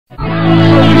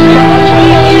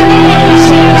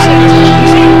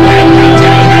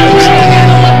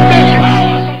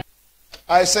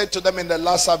I said to them in the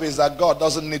last service that God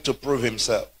doesn't need to prove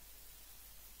himself.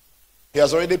 He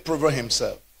has already proven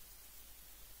himself.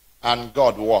 And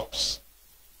God works.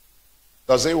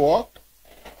 Does he work?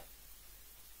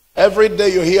 Every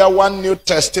day you hear one new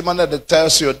testimony that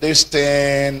tells you this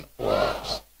thing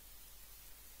works.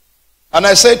 And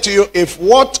I say to you, if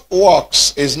what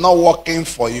works is not working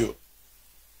for you,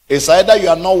 it's either you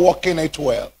are not working it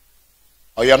well,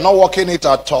 or you are not working it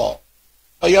at all,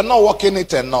 or you are not working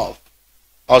it enough,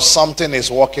 or something is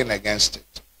working against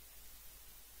it.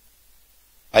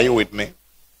 Are you with me?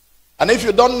 And if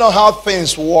you don't know how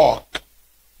things work,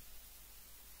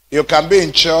 you can be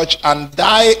in church and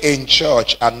die in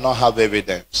church and not have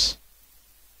evidence.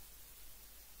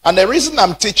 And the reason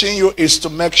I'm teaching you is to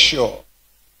make sure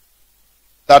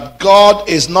that God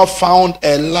is not found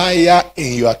a liar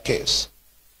in your case.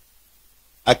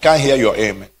 I can't hear your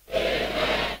amen.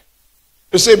 Amen.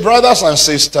 You see, brothers and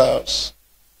sisters,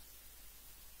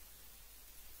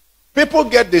 people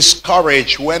get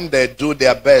discouraged when they do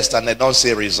their best and they don't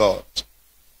see result.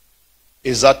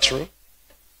 Is that true?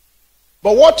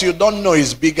 But what you don't know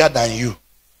is bigger than you.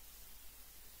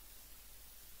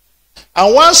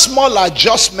 And one small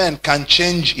adjustment can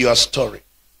change your story.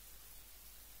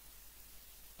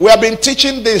 We have been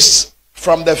teaching this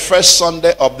from the first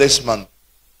Sunday of this month.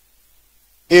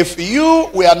 If you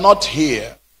were not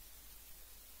here,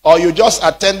 or you just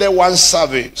attended one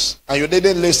service and you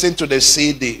didn't listen to the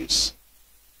CDs,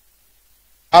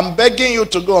 I'm begging you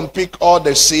to go and pick all the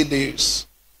CDs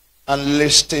and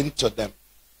listen to them.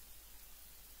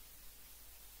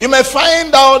 You may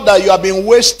find out that you have been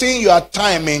wasting your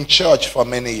time in church for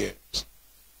many years.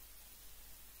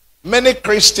 Many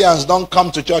Christians don't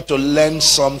come to church to learn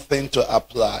something to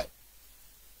apply.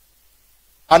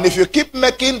 And if you keep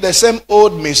making the same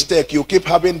old mistake, you keep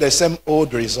having the same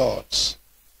old results.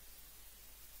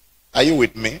 Are you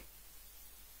with me?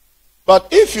 But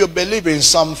if you believe in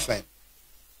something,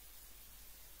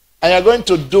 and you're going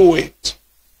to do it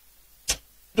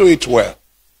well.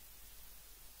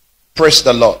 Praise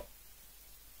the Lord.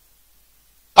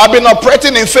 I've been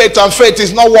operating in faith and faith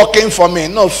is not working for me.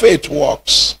 No, faith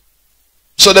works.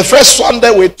 So the first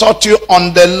Sunday we taught you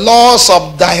on the laws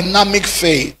of dynamic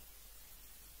faith.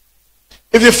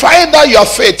 If you find that your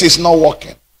faith is not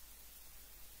working,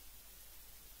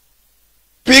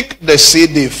 pick the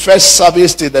CD, first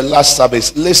service to the last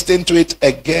service. Listen to it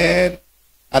again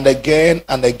and again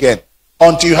and again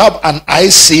until you have an I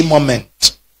see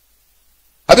moment.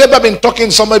 Have you ever been talking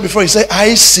to somebody before? You say,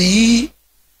 I see.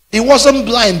 He wasn't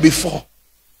blind before.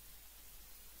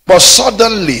 But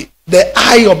suddenly, the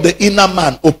eye of the inner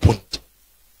man opened.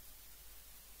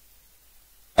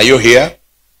 Are you here?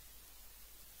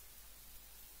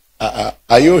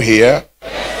 Are you here?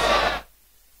 Yes,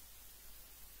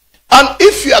 and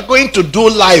if you are going to do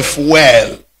life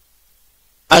well,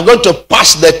 and going to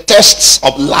pass the tests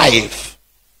of life,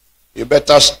 you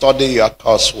better study your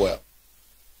course well.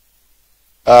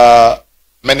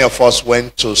 Many of us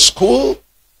went to school,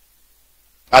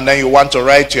 and then you want to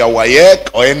write your WAEC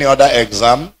or any other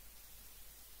exam.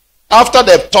 After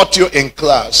they've taught you in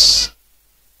class,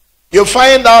 you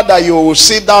find out that you will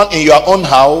sit down in your own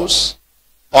house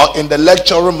or in the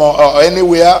lecture room or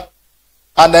anywhere,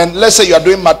 and then let's say you are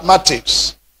doing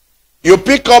mathematics. You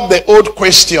pick up the old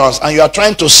questions and you are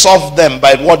trying to solve them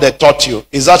by what they taught you.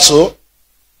 Is that so?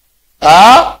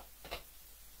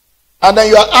 And then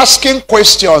you are asking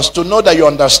questions to know that you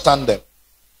understand them.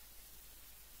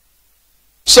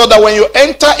 So that when you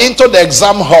enter into the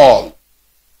exam hall,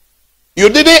 you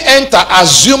didn't enter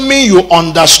assuming you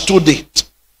understood it.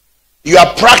 You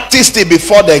have practiced it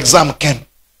before the exam came.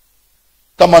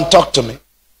 Come on, talk to me.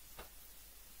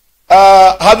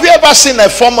 Have you ever seen a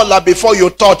formula before you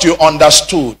thought you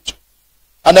understood?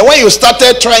 And then when you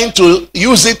started trying to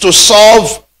use it to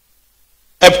solve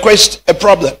a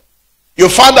problem, you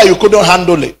found that you couldn't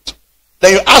handle it.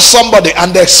 Then you ask somebody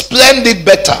and they explained it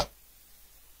better.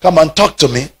 Come on, talk to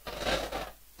me.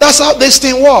 That's how this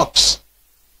thing works.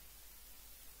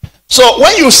 So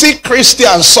when you see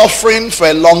Christians suffering for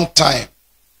a long time,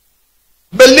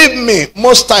 believe me,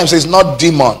 most times it's not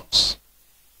demons.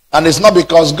 And it's not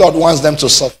because God wants them to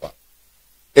suffer.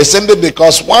 It's simply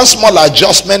because one small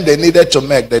adjustment they needed to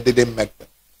make, they didn't make them.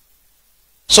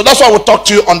 So that's why we'll talk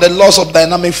to you on the laws of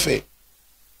dynamic faith.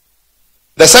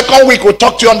 The second week we'll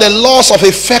talk to you on the laws of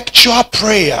effectual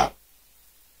prayer.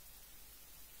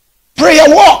 Prayer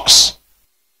works.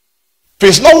 If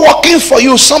it's not working for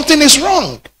you, something is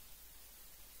wrong.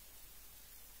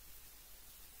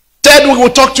 Third week we'll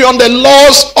talk to you on the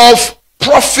laws of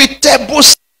profitable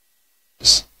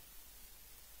service.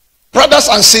 Brothers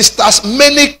and sisters,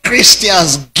 many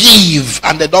Christians give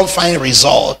and they don't find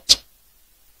result.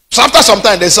 So after some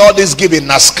time, they say all this giving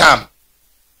a scam.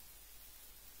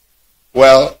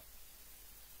 Well,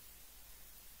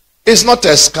 it's not a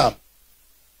scam.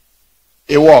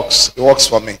 It works. It works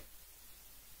for me.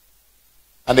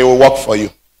 And it will work for you.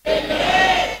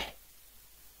 Amen.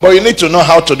 But you need to know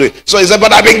how to do it. So he said,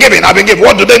 but I've been giving.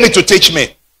 What do they need to teach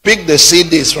me? Pick the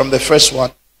CDs from the first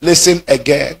one. Listen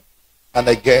again and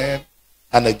again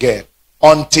and again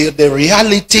until the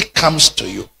reality comes to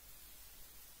you.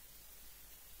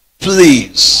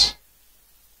 Please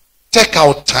take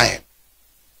out time,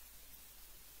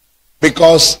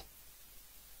 because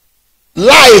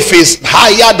life is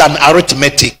higher than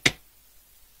arithmetic.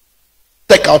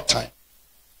 Take out time.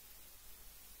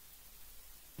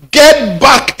 Get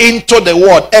back into the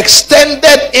word.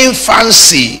 Extended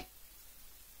infancy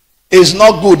is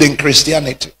not good in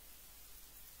Christianity.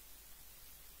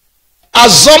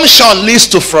 Assumption leads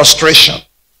to frustration.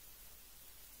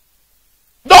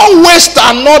 Don't waste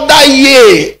another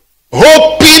year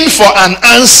hoping for an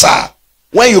answer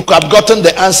when you could have gotten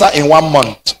the answer in 1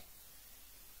 month.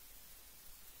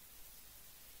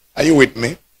 Are you with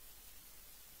me?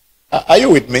 Are you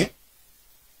with me?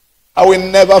 I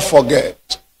will never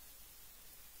forget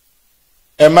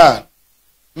a man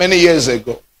many years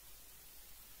ago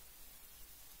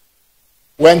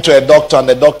went to a doctor, and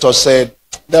the doctor said,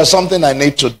 there's something I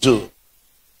need to do.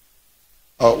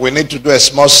 We need to do a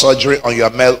small surgery on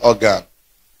your male organ.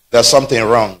 There's something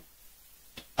wrong.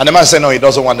 And the man said, no, he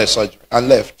doesn't want the surgery, and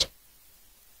left.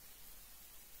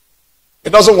 He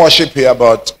doesn't worship here,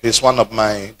 but he's one of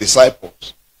my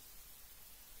disciples.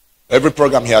 Every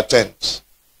program he attends.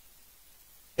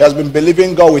 He has been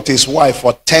believing God with his wife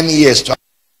for 10 years.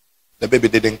 The baby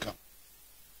didn't come.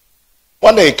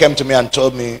 One day he came to me and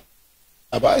told me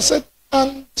about it. I said,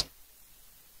 Aunt.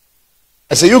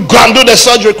 I said, you go and do the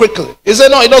surgery quickly. He said,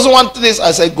 no, he doesn't want this.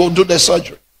 I said, go do the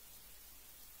surgery.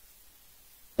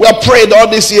 We have prayed all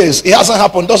these years. It hasn't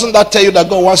happened. Doesn't that tell you that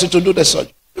God wants you to do the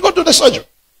surgery? You go do the surgery.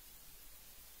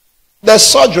 The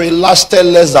surgery lasted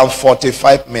less than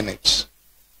 45 minutes.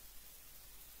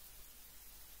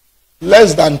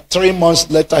 Less than 3 months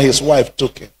later, his wife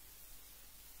took him.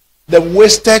 They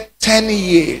wasted 10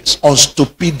 years on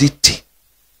stupidity.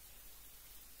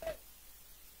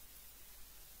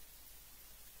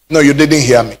 No, you didn't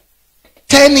hear me.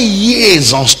 10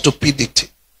 years on stupidity.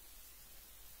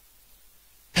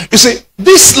 You see,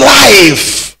 this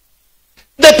life,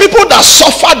 the people that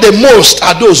suffer the most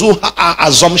are those who are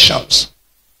assumptions.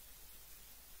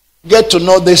 Get to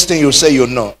know this thing you say you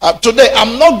know. Today,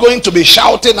 I'm not going to be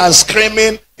shouting and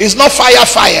screaming. It's not fire,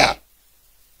 fire.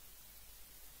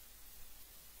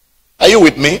 Are you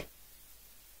with me?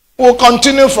 We'll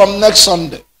continue from next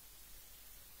Sunday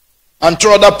and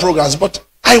through other programs. But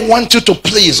I want you to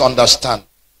please understand.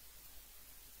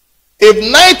 If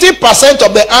 90%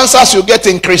 of the answers you get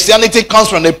in Christianity comes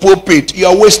from the pulpit, you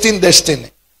are wasting destiny.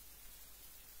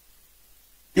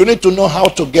 You need to know how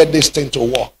to get this thing to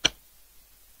work.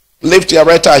 Lift your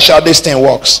right hand and shout, this thing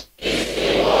works.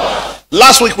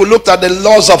 Last week we looked at the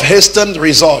laws of hastened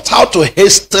results. How to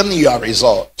hasten your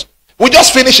result. We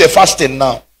just finished a fasting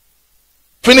now.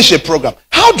 Finish a program.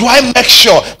 How do I make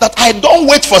sure that I don't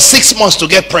wait for 6 months to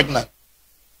get pregnant?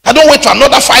 I don't wait for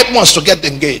another 5 months to get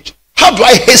engaged. How do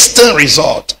I hasten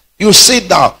result? You sit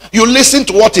down. You listen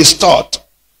to what is taught.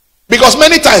 Because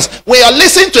many times when you are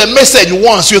listening to a message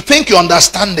once, you think you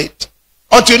understand it.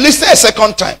 Until you listen a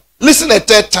second time. Listen a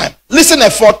third time. Listen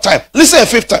a fourth time. Listen a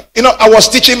fifth time. You know, I was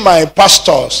teaching my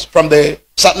pastors from the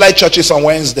satellite churches on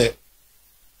Wednesday.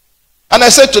 And I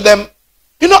said to them,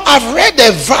 you know, I've read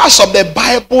a verse of the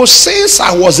Bible since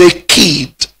I was a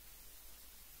kid.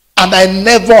 And I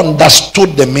never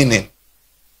understood the meaning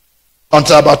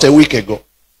until about a week ago.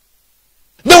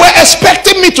 They were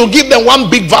expecting me to give them one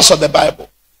big verse of the Bible.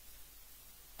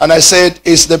 And I said,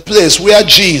 it's the place where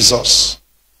Jesus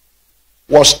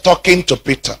was talking to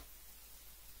Peter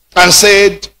and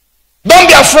said, don't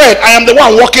be afraid, I am the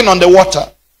one walking on the water.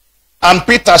 And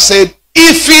Peter said,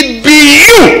 if it be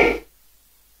you,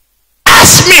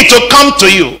 ask me to come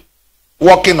to you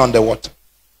walking on the water.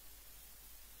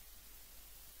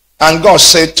 And God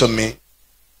said to me,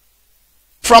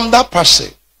 from that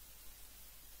passage,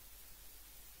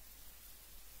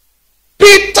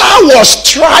 Peter was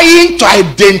trying to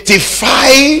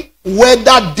identify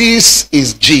whether this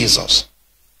is Jesus.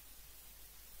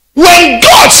 When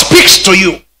God speaks to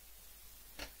you,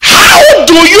 how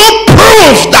do you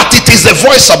prove that it is the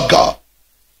voice of God?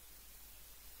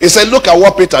 He said, look at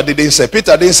what Peter didn't say.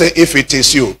 Peter didn't say, if it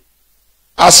is you,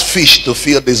 ask fish to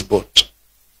fill this boat.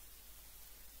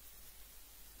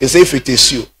 He said, if it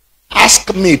is you,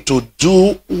 ask me to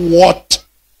do what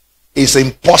is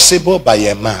impossible by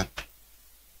a man.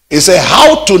 He said,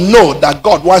 how to know that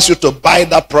God wants you to buy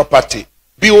that property,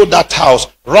 build that house,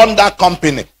 run that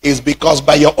company, is because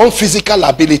by your own physical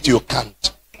ability you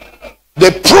can't.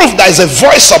 The proof that is a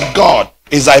voice of God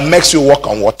is that it makes you walk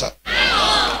on water.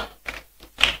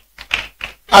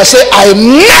 I say, I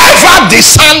never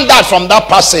discerned that from that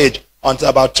passage until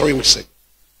about 3 weeks ago.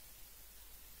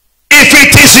 If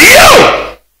it is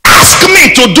you, ask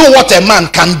me to do what a man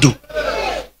can do.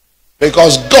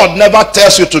 Because God never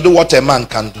tells you to do what a man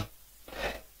can do.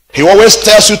 He always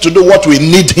tells you to do what we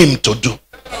need him to do.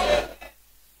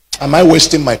 Am I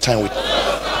wasting my time with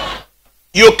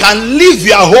you? You can live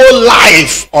your whole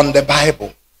life on the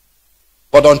Bible,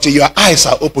 but until your eyes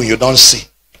are open, you don't see.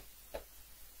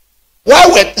 Why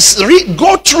would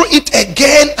go through it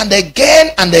again and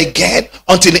again and again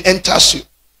until it enters you?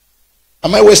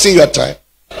 Am I wasting your time?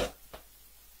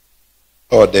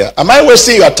 Oh dear. Am I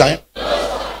wasting your time?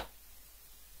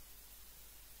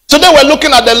 Today we're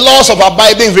looking at the laws of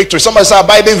abiding victory. Somebody say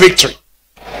abiding victory.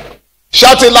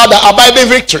 Shout it louder, abiding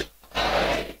victory.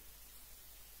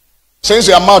 Since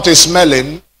your mouth is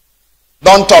smelling,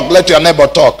 don't talk, let your neighbor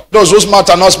talk. Those whose mouth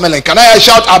are not smelling, can I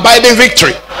shout abiding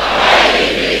victory?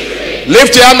 Abiding victory.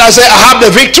 Lift your hand and say, I have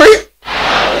the victory.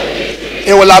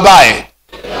 It will abide.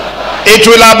 It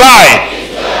will abide.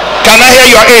 Can I hear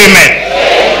your amen?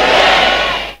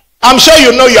 Amen. I'm sure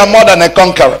you know you are more than a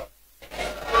conqueror.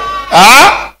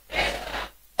 Huh?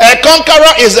 A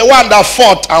conqueror is the one that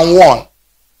fought and won.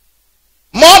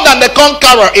 More than the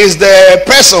conqueror is the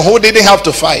person who didn't have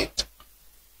to fight.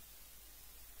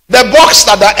 The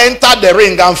boxer that entered the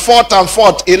ring and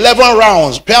fought 11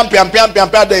 rounds.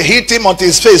 They hit him until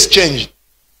his face changed.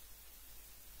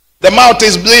 The mouth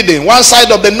is bleeding. One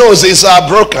side of the nose is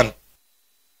broken.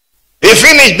 He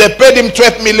finished, they paid him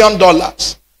 $12 million.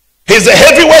 He's the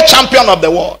heavyweight champion of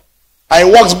the world. And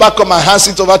he walks back home and hands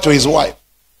it over to his wife.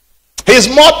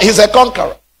 He's a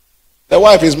conqueror. The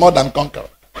wife is more than conqueror.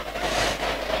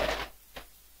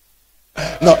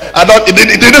 No, I don't. Did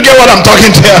you get what I'm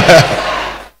talking to you?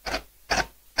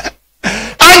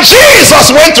 And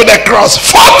Jesus went to the cross,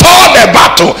 fought all the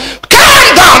battle,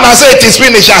 came down and said it is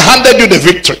finished, and handed you the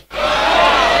victory.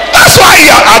 That's why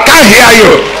I can't hear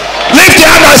you. Lift your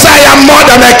hand and say, I am more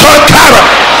than a conqueror.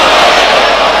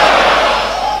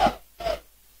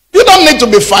 You don't need to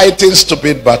be fighting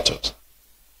stupid battles.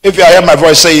 If you hear my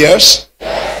voice, say yes.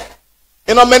 Yes.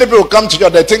 You know, many people come to you,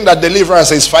 they think that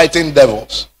deliverance is fighting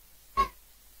devils.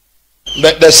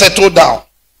 They settle down.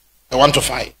 They want to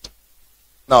fight.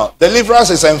 No, deliverance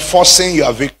is enforcing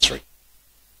your victory.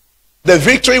 The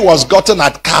victory was gotten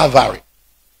at Calvary.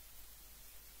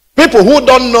 People who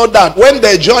don't know that, when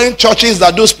they join churches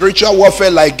that do spiritual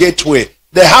warfare like Gateway,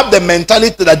 they have the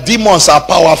mentality that demons are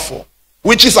powerful.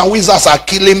 Witches and wizards are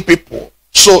killing people.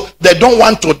 So they don't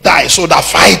want to die, so they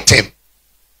fight him.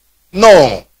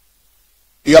 No.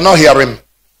 You are not hearing me.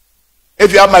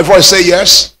 If you have my voice, say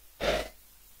yes.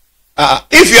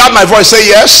 If you have my voice, say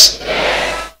yes.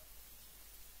 Yes.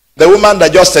 The woman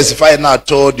that just testified now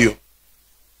told you,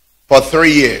 for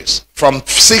 3 years, from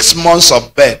 6 months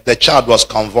of birth, the child was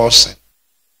convulsing.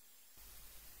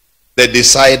 They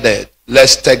decided,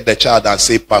 let's take the child and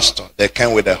see pastor. They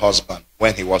came with the husband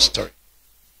when he was 3.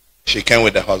 She came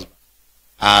with the husband.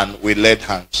 And we laid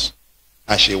hands.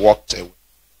 And she walked away.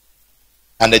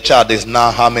 And the child is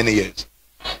now how many years?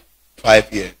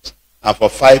 5 years. And for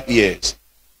 5 years,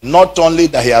 not only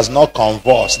that he has not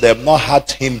convulsed, they have not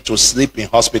had him to sleep in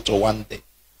hospital one day.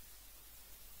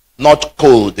 Not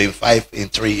cold in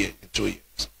 2 years.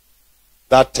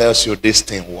 That tells you this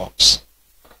thing works.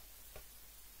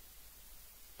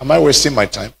 Am I wasting my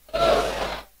time?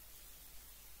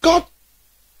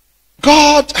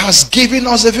 God has given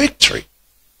us a victory.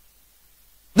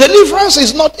 Deliverance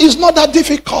is not that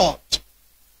difficult.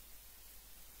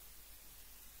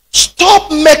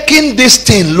 Stop making this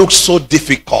thing look so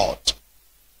difficult.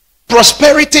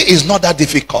 Prosperity is not that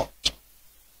difficult.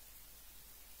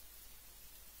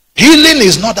 Healing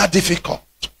is not that difficult.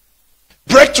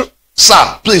 Breakthrough,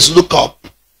 sir, please look up.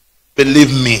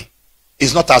 Believe me,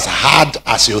 it's not as hard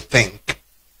as you think.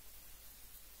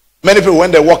 Many people,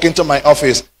 when they walk into my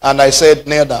office, and I said,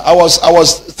 Neda, I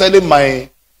was telling my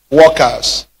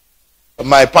workers,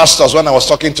 my pastors, when I was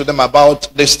talking to them about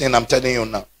this thing I'm telling you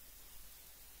now.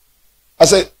 I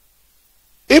said,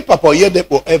 if Papa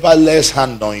Yedepo ever lays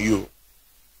hand on you,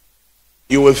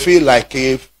 you will feel like,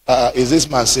 is this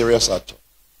man serious at all?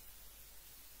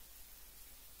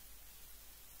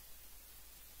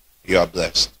 You are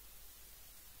blessed.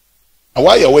 And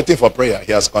while you're waiting for prayer,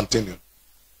 he has continued.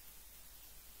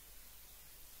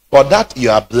 For that you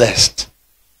are blessed.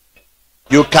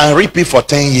 You can reap it for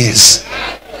 10 years.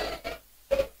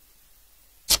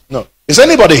 No. Is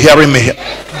anybody hearing me here?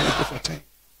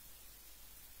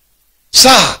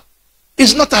 Sir,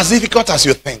 it's not as difficult as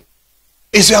you think.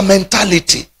 It's your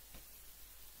mentality.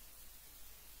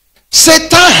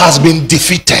 Satan has been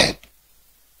defeated.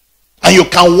 And you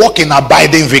can walk in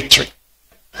abiding victory.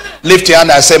 Lift your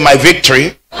hand and say, my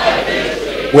victory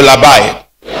will abide.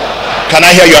 Can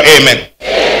I hear your amen? Amen?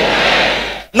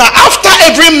 Now, after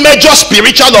every major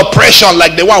spiritual oppression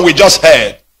like the one we just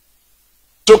heard,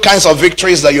 two kinds of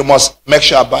victories that you must make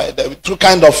sure abide. Two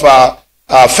kinds of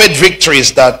faith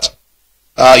victories that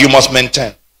you must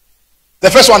maintain.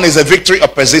 The first one is a victory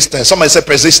of persistence. Somebody say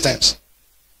persistence.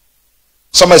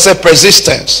 Somebody say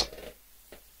persistence.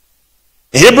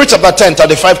 In Hebrews chapter 10,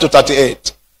 35 to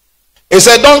 38. It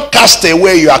said, don't cast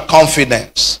away your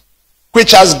confidence,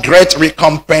 which has great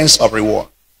recompense of reward.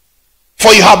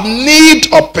 For you have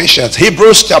need of patience.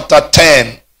 Hebrews chapter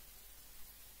 10,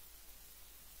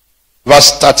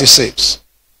 verse 36.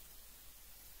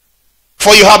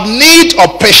 For you have need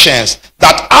of patience,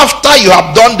 that after you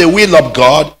have done the will of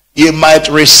God, you might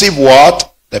receive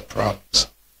what? The promise.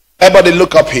 Everybody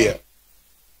look up here.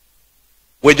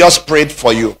 We just prayed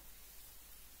for you.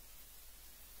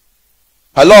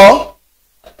 Hello?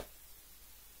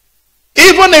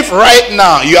 Even if right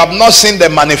now you have not seen the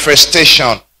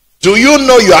manifestation, do you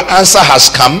know your answer has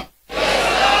come?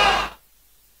 Yes,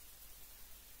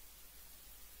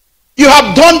 you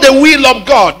have done the will of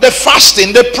God. The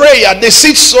fasting, the prayer, the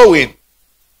seed sowing.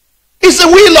 It's the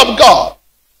will of God.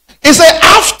 He said,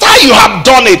 after you have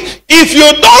done it, if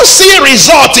you don't see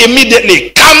result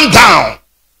immediately, calm down.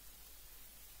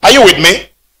 Are you with me?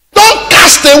 Don't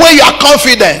cast away your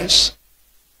confidence.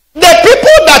 The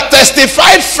people that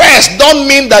testified first don't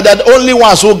mean that they're the only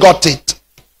ones who got it.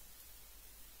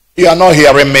 You are not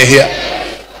hearing me here.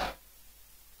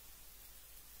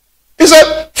 He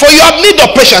said, for you have need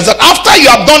of patience, that after you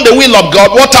have done the will of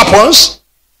God, what happens?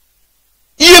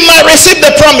 You might receive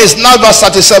the promise. Now verse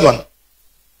 37.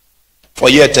 For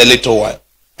yet a little while,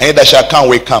 and he that shall come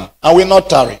will come, and will not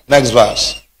tarry. Next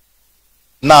verse.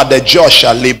 Now the just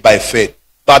shall live by faith.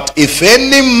 But if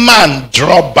any man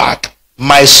draw back,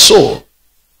 my soul,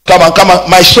 come on,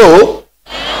 my soul,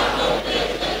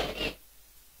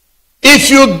 if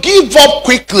you give up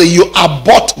quickly, you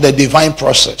abort the divine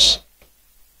process.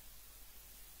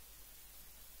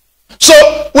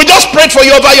 So we just prayed for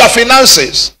you over your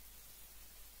finances.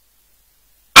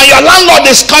 And your landlord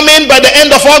is coming by the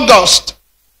end of August.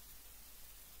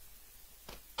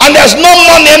 And there's no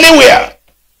money anywhere.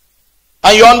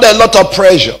 And you're under a lot of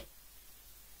pressure.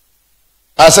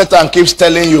 And Satan keeps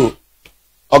telling you,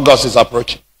 August is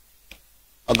approaching.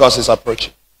 August is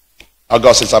approaching.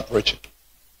 August is approaching.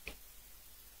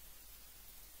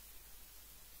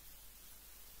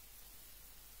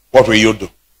 What will you do?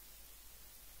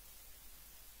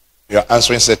 You're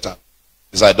answering Satan.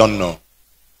 He says, I don't know.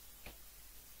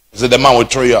 He said, the man will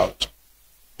throw you out.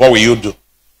 What will you do? He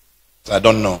said, I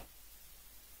don't know.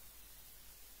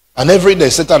 And every day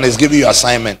Satan is giving you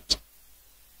assignment.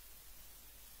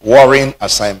 Worrying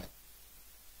assignment.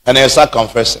 And then you start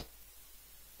confessing.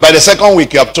 By the second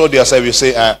week you have told yourself, you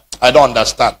say, I don't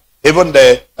understand. Even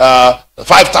the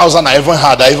 5,000 I even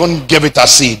had, I even gave it a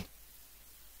seed.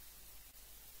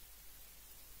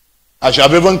 I should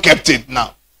have even kept it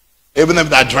now. Even if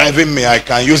they're driving me, I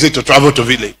can use it to travel to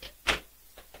village.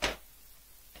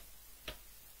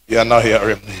 You are not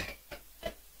hearing me.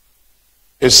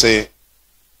 You see,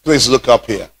 please look up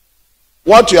here.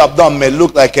 What you have done may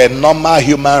look like a normal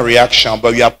human reaction,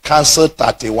 but you have cancelled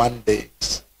 31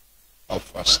 days of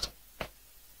fasting.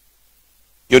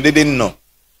 You didn't know.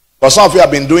 But some of you have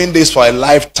been doing this for a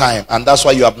lifetime, and that's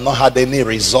why you have not had any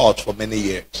result for many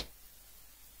years.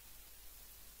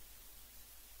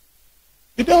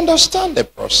 You don't understand the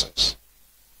process.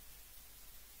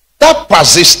 That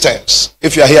persistence,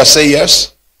 if you are here, say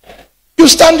yes. You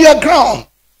stand your ground.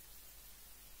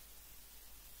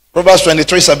 Proverbs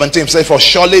 23:17 says, for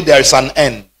surely there is an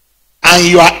end, and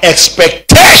your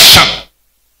expectation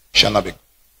shall not be good.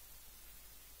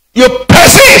 You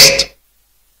persist.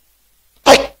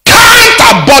 I can't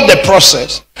abort the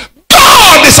process.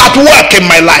 God is at work in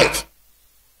my life.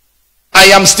 I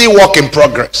am still work in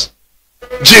progress.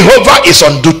 Jehovah is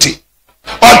on duty.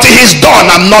 Until he's done,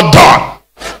 I'm not done.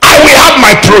 I will have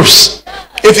my proofs.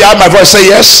 If you have my voice, say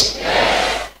yes.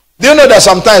 Yes. Do you know that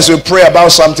sometimes you pray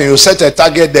about something, you set a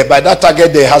target there, but that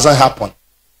target there hasn't happened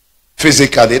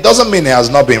physically. It doesn't mean it has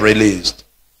not been released.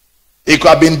 It could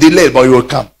have been delayed, but it will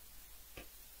come.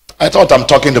 I thought I'm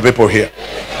talking to people here.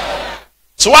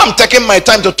 So why I'm taking my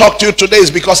time to talk to you today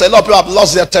is because a lot of people have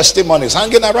lost their testimonies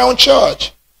hanging around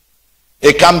church.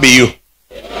 It can be you.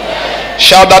 Amen.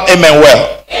 Shout that amen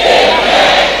well.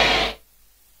 Amen.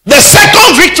 The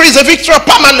second victory is a victory of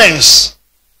permanence.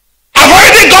 I've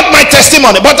already got my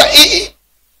testimony, but it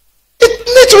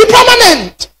needs to be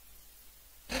permanent.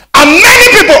 And many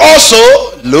people also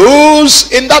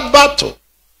lose in that battle.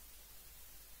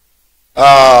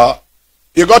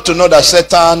 You got to know that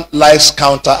Satan likes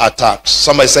counter attacks.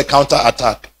 Somebody say counter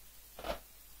attack.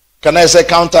 Can I say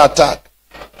counter attack?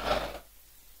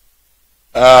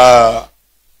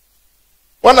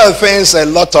 One of the things a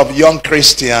lot of young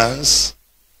Christians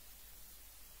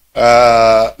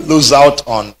lose out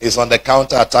on is on the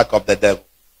counter attack of the devil.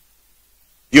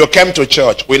 You came to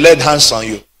church, we laid hands on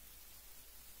you.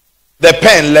 The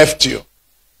pen left you.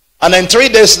 And then 3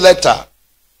 days later,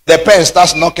 the pen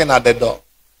starts knocking at the door.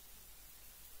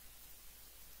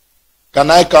 Can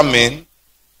I come in?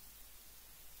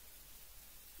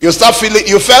 You start feeling,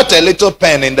 you felt a little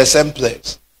pain in the same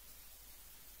place.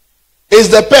 Is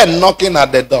the pen knocking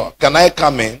at the door? Can I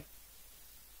come in?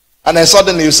 And then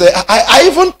suddenly you say, I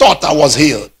even thought I was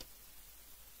healed.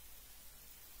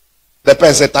 The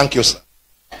pen said, thank you, sir.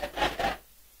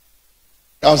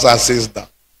 Comes and sits down.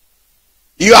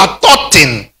 You are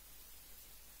thoughting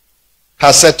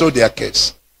has settled their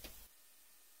case.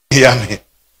 Hear me?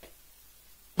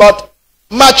 But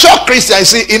mature Christians,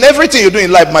 see, in everything you do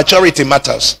in life, maturity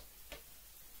matters.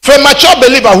 For a mature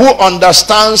believer who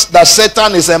understands that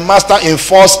Satan is a master in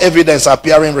false evidence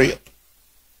appearing real,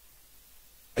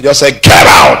 I just say, get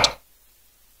out!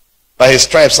 By his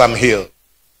stripes I'm healed.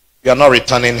 You are not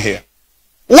returning here.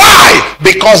 Why?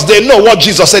 Because they know what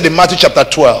Jesus said in Matthew chapter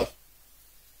 12.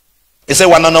 He said,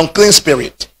 when an unclean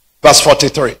spirit, verse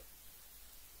 43,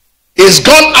 is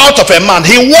gone out of a man,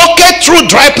 he walketh through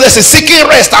dry places seeking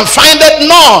rest and findeth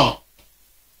none.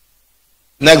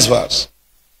 Next verse.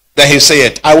 Then he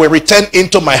said, I will return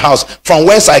into my house from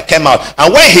whence I came out.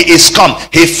 And when he is come,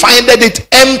 he findeth it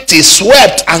empty,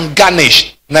 swept, and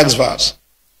garnished. Next verse.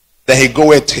 Then he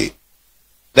goeth he.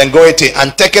 Then goeth he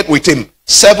and taketh with him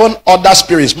 7 other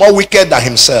spirits more wicked than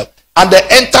himself. And they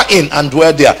enter in and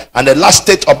dwell there. And the last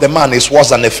state of the man is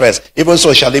worse than the first. Even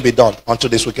so shall it be done unto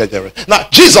this wicked generation. Now,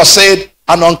 Jesus said,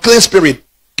 an unclean spirit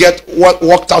get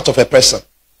walked out of a person.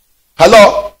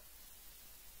 Hello?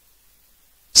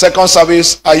 Second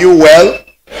service, are you well?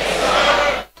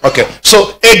 Yes, sir. Okay.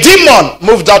 So, a demon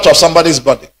moved out of somebody's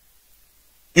body.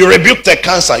 You rebuked a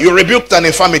cancer. You rebuked an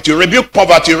infirmity. You rebuked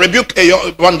poverty. You rebuked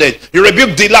a bondage. You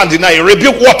rebuked delay and denial. You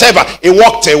rebuked whatever. It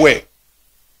walked away.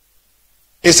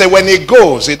 He said when he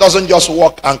goes, he doesn't just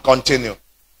walk and continue.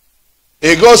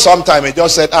 He goes sometime, he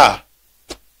just said, I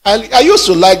used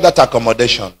to like that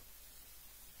accommodation.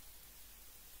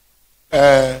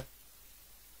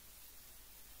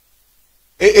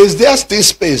 Is there still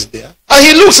space there? And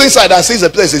he looks inside and sees the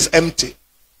place is empty.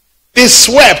 It's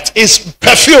swept, it's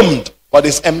perfumed, but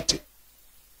it's empty.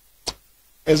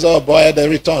 He said, oh boy, they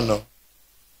return now.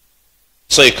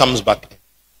 So he comes back in.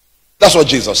 That's what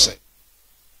Jesus said.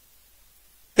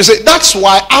 You see, that's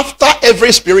why after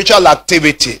every spiritual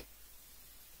activity,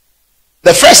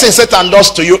 the first thing Satan does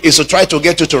to you is to try to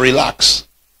get you to relax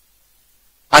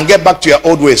and get back to your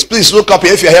old ways. Please look up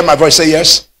here. If you hear my voice, say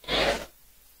yes.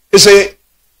 You see,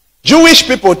 Jewish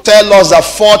people tell us that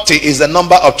 40 is the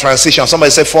number of transition.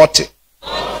 Somebody say 40.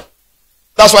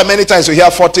 That's why many times we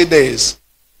hear 40 days.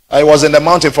 I was in the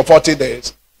mountain for 40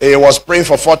 days. He was praying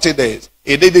for 40 days.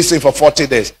 He did this thing for 40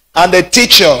 days. And they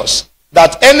teach us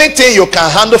that anything you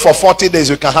can handle for 40 days,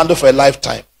 you can handle for a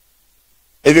lifetime.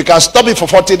 If you can stop it for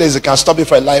 40 days, you can stop it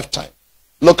for a lifetime.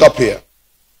 Look up here.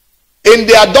 In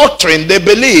their doctrine, they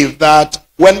believe that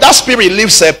when that spirit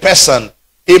leaves a person,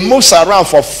 it moves around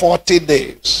for 40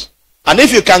 days. And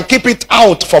if you can keep it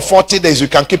out for 40 days, you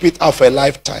can keep it out for a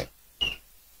lifetime.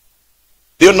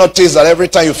 Do you notice that every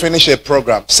time you finish a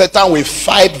program, Satan will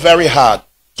fight very hard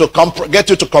to get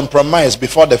you to compromise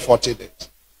before the 40 days.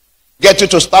 Get you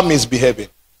to start misbehaving.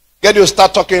 Get you to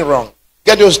start talking wrong.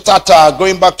 Get you to start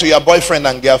going back to your boyfriend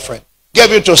and girlfriend.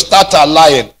 Get you to start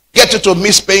lying. Get you to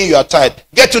miss paying your tithe.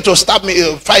 Get you to start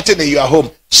fighting in your home.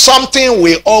 Something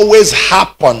will always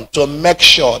happen to make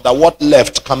sure that what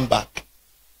left come back.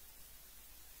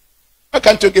 Why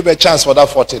can't you give a chance for that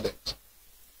 40 days?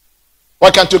 Why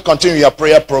can't you continue your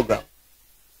prayer program?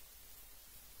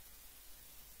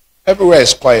 Everywhere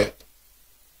is quiet.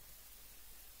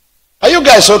 Are you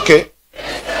guys okay?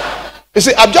 Yes, you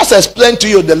see, I've just explained to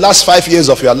you the last 5 years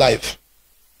of your life.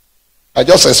 I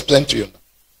just explained to you.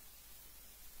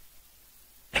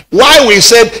 Why we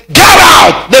said, get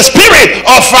out, the spirit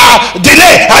of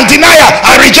delay and denial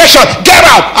and rejection, get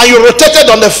out. And you rotated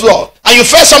on the floor. And you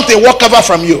felt something walk over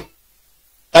from you.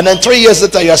 And then 3 years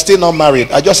later, you are still not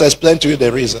married. I just explained to you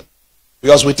the reason.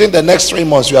 Because within the next 3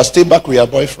 months, you are still back with your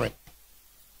boyfriend.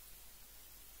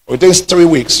 Within 3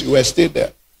 weeks, you were still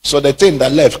there. So the thing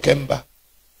that left came back.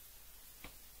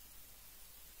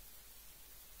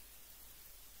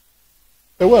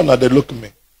 The one that they look at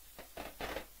me.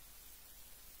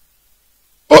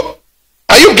 Oh,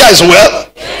 are you guys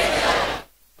well?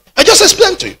 I just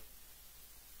explained to you.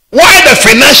 Why the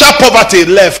financial poverty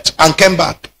left and came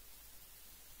back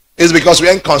is because we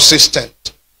ain't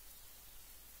consistent.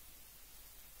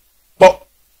 But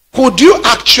could you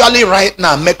actually right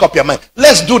now make up your mind?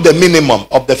 Let's do the minimum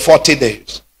of the 40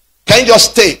 days. Can you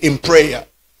just stay in prayer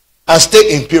and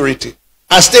stay in purity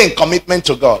and stay in commitment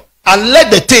to God and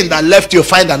let the thing that left you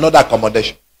find another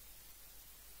accommodation?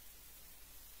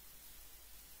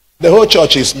 The whole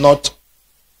church is not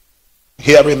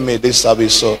hearing me this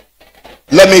service, so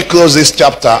let me close this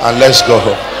chapter and let's go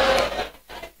home.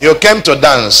 You came to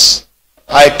dance.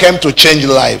 I came to change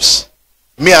lives.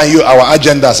 Me and you, our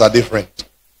agendas are different.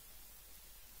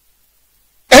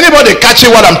 Anybody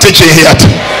catching what I'm teaching here?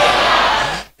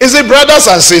 Is it, brothers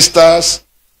and sisters?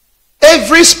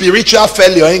 Every spiritual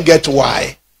failure ain't get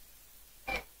why.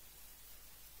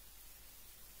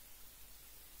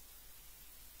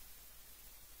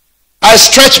 I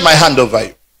stretch my hand over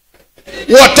you.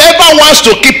 Whatever wants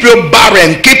to keep you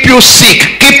barren, keep you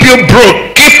sick, keep you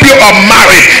broke, keep you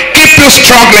unmarried, keep you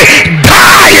struggling,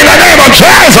 die in the name of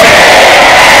Jesus.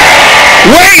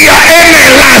 When your enemy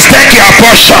lands, take your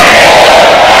portion.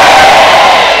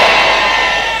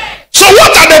 So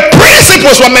what are the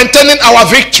principles for maintaining our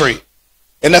victory?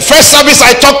 In the first service,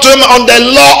 I talked to him on the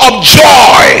law of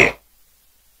joy.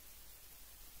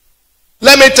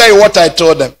 Let me tell you what I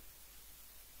told them.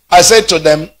 I said to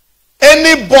them,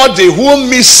 anybody who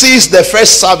misses the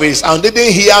first service and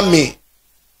didn't hear me,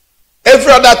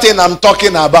 every other thing I'm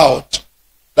talking about,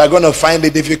 they're going to find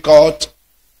it difficult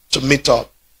to meet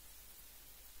up.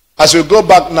 As you go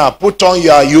back now, put on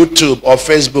your YouTube or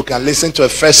Facebook and listen to a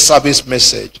first service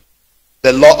message.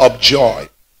 The law of joy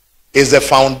is the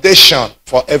foundation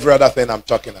for every other thing I'm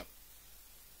talking about.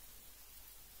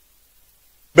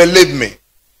 Believe me.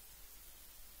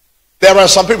 There are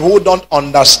some people who don't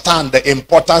understand the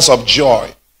importance of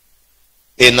joy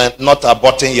in not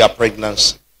aborting your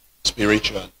pregnancy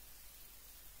spiritually.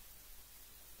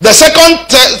 The second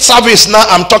service now,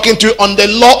 I'm talking to you on the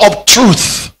law of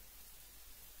truth.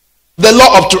 The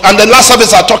law of truth. And the last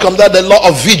service I talked about the law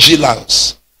of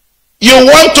vigilance. You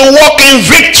want to walk in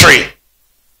victory.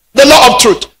 The law of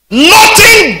truth.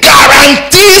 Nothing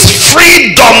guarantees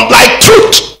freedom like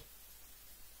truth.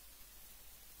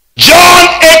 John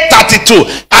 8:32,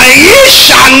 and ye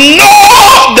shall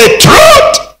know the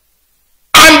truth,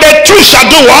 and the truth shall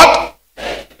do what?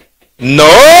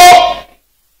 No.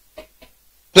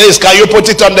 Please, can you put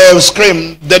it on the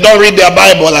screen? They don't read their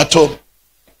Bible at home.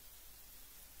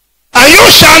 And you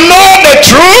shall know the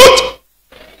truth,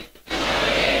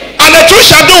 and the truth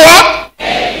shall do what?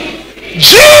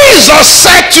 Jesus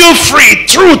set you free.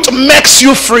 Truth makes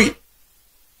you free.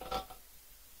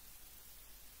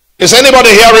 Is anybody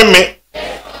hearing me?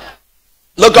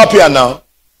 Look up here now.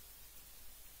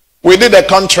 We did a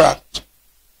contract.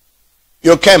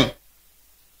 You came.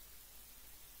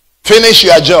 Finish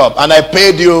your job. And I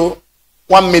paid you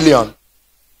 1 million.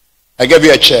 I gave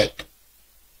you a check.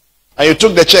 And you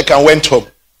took the check and went home.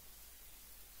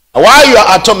 And while you are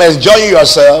at home enjoying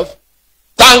yourself,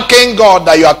 thanking God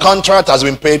that your contract has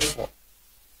been paid for,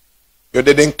 you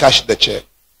didn't cash the check.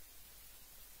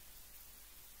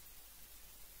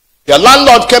 Your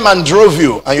landlord came and drove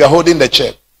you and you're holding the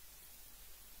check.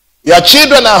 Your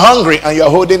children are hungry and you're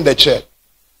holding the check.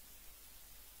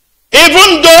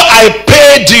 Even though I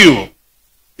paid you,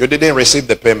 you didn't receive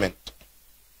the payment.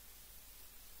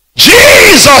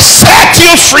 Jesus set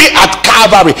you free at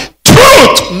Calvary.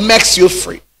 Truth makes you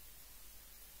free.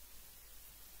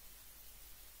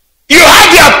 You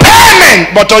have your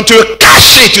payment, but until you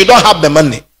cash it, you don't have the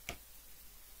money.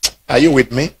 Are you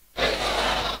with me?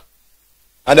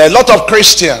 And there are a lot of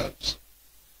Christians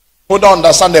who don't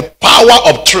understand the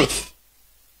power of truth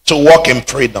to walk in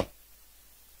freedom.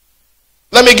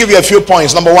 Let me give you a few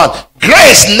points. Number one,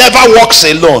 grace never walks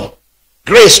alone.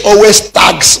 Grace always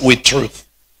tags with truth.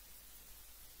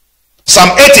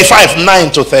 Psalm 85,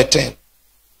 9-13.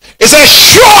 It says,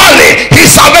 surely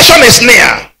his salvation is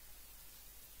near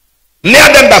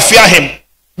them that fear him,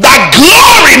 that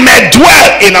glory may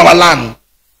dwell in our land.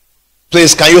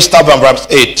 Please, can you start from verse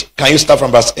 8? Can you start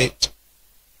from verse 8?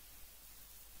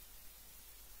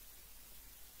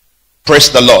 Praise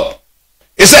the Lord.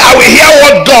 He said, I will hear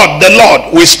what God, the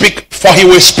Lord, will speak, for he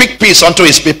will speak peace unto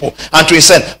his people and to his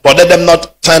son, but let them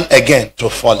not turn again to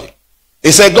folly.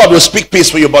 He said, God will speak peace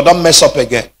for you, but don't mess up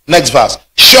again. Next verse.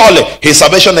 Surely his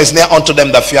salvation is near unto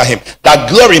them that fear him, that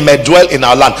glory may dwell in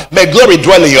our land. May glory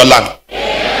dwell in your land.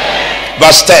 Amen.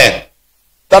 Verse 10.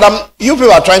 You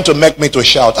people are trying to make me to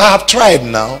shout. I have tried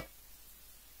now.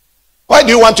 Why do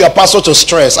you want your pastor to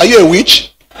stress? Are you a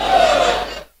witch?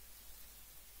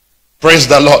 Praise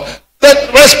the Lord. Then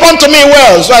respond to me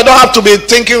well, so I don't have to be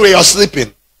thinking when you're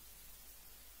sleeping.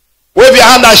 Wave your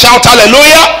hand and shout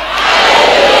hallelujah.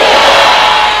 Hallelujah.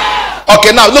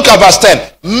 Okay, now look at verse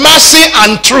 10. Mercy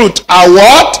and truth are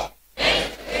what?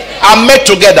 Are made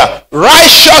together.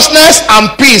 Righteousness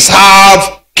and peace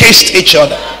have kissed each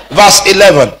other. Verse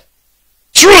 11.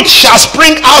 Truth shall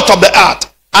spring out of the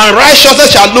earth, and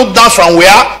righteousness shall look down from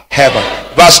where? Heaven.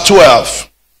 Verse 12.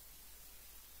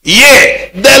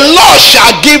 Yea, the Lord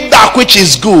shall give that which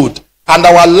is good, and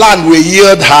our land will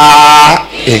yield her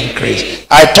increase.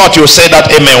 I thought you said that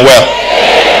amen well.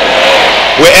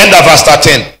 Amen. We end at verse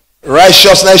 13.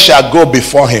 Righteousness shall go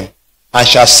before him, and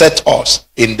shall set us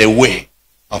in the way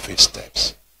of his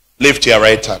steps. Lift your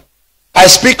right hand. I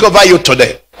speak over you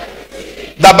today,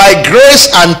 that by grace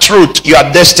and truth your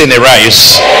destiny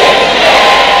rise.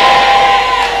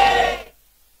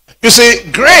 You see,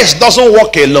 grace doesn't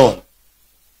work alone.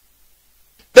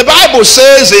 The Bible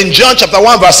says in John chapter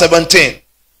 1 verse 17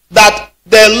 that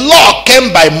the law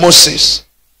came by Moses,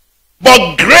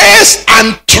 but grace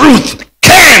and truth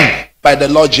came by the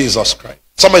Lord Jesus Christ.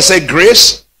 Somebody say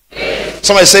grace.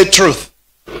 Somebody say truth.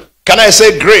 Can I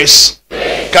say grace?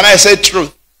 Can I say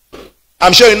truth?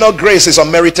 I'm sure you know grace is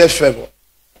unmerited favor.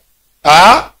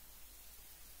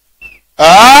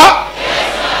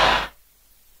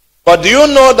 But do you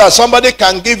know that somebody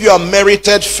can give you a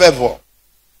merited favor,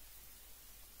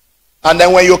 and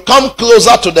then when you come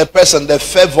closer to the person, the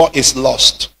favor is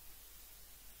lost?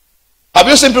 Have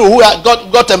you seen people who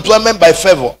got employment by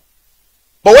favor,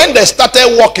 but when they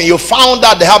started working, you found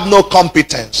that they have no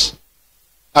competence,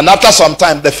 and after some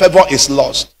time the favor is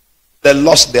lost? They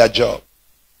lost their job.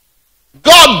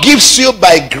 God gives you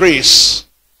by grace,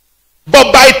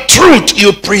 but by truth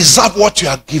you preserve what you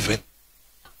are given.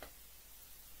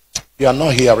 You are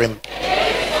not hearing.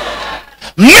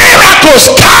 Miracles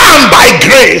come by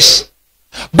grace,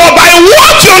 but by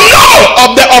what you know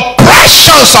of the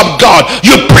oppressions of God,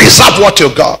 you preserve what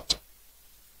you got.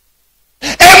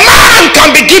 A man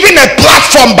can be given a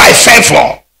platform by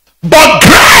favor, but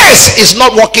grace is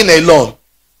not working alone.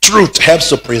 Truth helps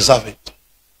to preserve it.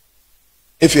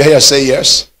 If you're here, say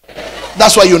yes.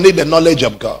 That's why you need the knowledge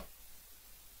of God.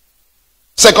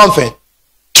 Second thing,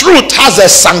 truth has a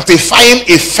sanctifying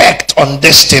effect on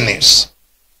destinies.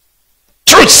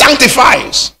 Truth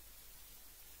sanctifies.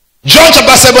 John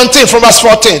chapter 17 from verse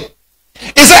 14.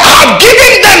 He said, I have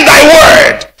given them thy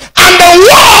word, and the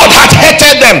world hath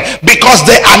hated them, because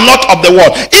they are not of the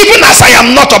world, even as I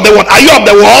am not of the world. Are you of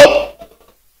the world?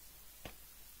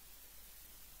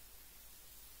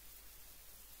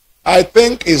 I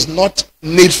think it's not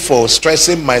needful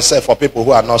stressing myself for people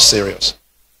who are not serious.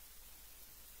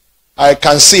 I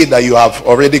can see that you have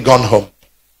already gone home.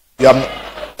 You have,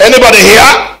 anybody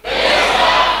here?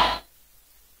 Yes,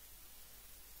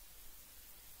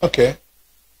 okay.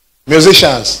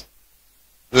 Musicians,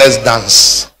 let's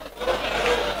dance.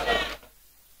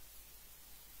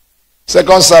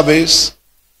 Second service.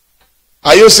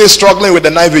 Are you still struggling with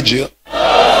the night vigil?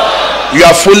 You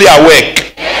are fully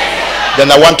awake. Then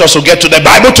I want us to get to the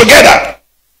Bible together.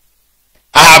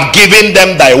 I have given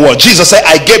them thy word. Jesus said,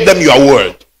 I gave them your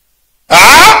word.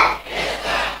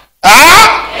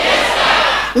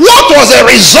 What was the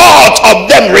result of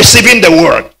them receiving the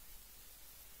word?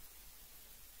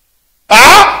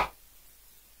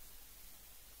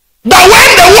 That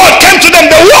when the word came to them,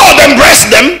 the world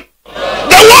embraced them.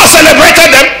 The world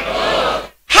celebrated them.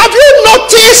 Have you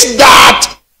noticed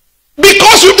that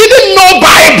because you didn't know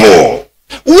Bible,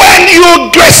 when you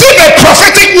receive a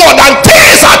prophetic word and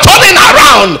things are turning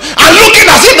around and looking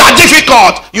as if they're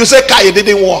difficult, you say, Kai, it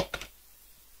didn't work.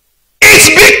 It's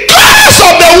because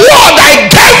of the word I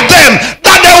gave them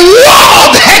that the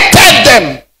world hated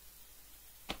them.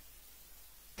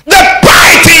 The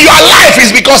pride in your life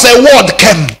is because a word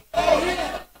came.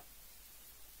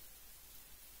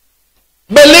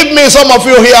 Believe me, some of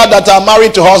you here that are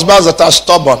married to husbands that are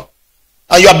stubborn,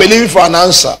 and you are believing for an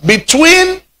answer,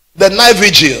 between the night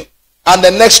vigil and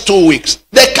the next 2 weeks,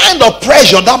 the kind of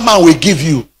pressure that man will give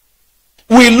you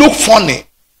will look funny.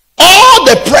 All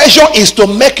the pressure is to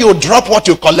make you drop what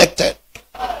you collected.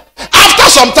 After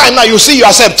some time now, you see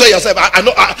yourself, tell yourself,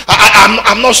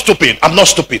 I'm not stupid. I'm not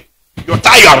stupid. You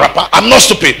tie your wrapper. I'm not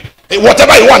stupid.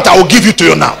 Whatever you want, I will give you to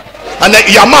you now. And then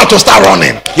your mouth will start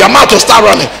running. Your mouth will start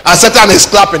running. And Satan is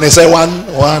clapping. He say, one.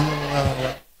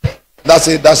 That's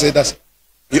it.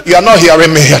 You are not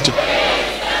hearing me here too.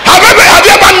 Have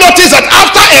you ever noticed that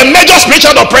after a major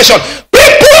spiritual oppression,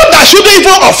 people that shouldn't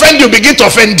even offend you begin to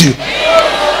offend you?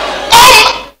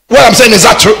 What I'm saying, is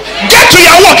that true? Get to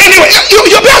your work anyway.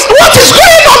 You'll be asking, what is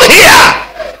going on here?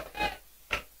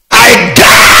 I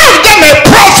gave them a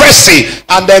prophecy,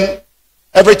 and then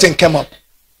everything came up.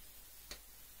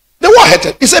 They were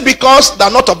hated. He said, because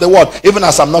they're not of the world, even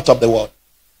as I'm not of the world.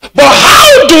 But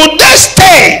how do they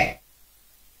stay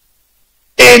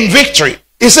in victory?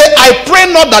 He said, I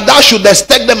pray not that thou shouldest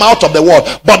take them out of the world,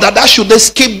 but that thou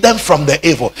shouldest keep them from the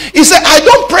evil. He said, I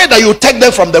don't pray that you take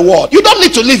them from the world. You don't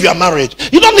need to leave your marriage.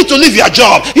 You don't need to leave your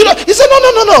job. He said,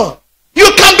 no. You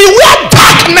can be where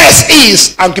darkness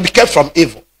is and be kept from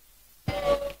evil.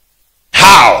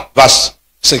 How? Verse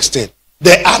 16.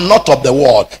 They are not of the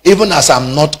world, even as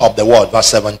I'm not of the world.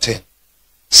 Verse 17.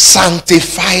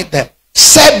 Sanctify them.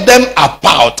 Set them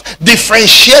apart,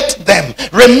 differentiate them,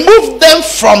 remove them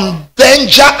from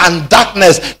danger and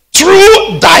darkness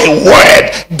through thy word.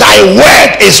 Thy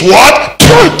word is what?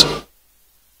 Truth.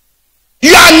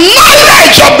 Your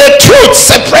knowledge of the truth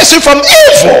separates you from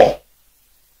evil.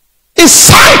 It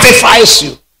sanctifies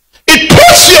you. It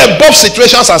puts you above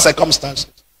situations and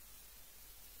circumstances.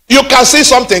 You can see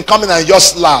something coming and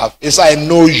just laugh. It's I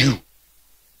know you.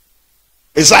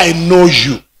 It's I know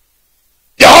you.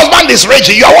 Your husband is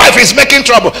raging. Your wife is making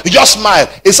trouble. You just smile.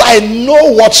 It's I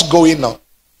know what's going on.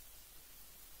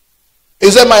 He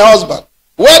said, my husband,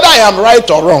 whether I am right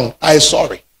or wrong, I am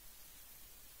sorry.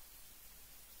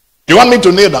 You want me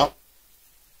to kneel down?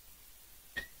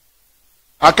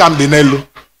 I can't be Nelu.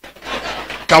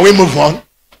 Can we move on?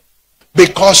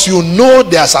 Because you know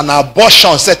there's an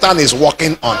abortion Satan is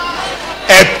working on.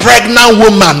 A pregnant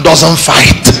woman doesn't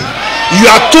fight. You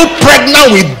are too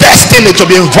pregnant with destiny to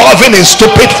be involving in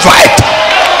stupid fight.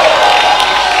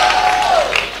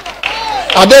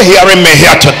 Are they hearing me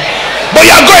here too? But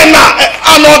you are going now.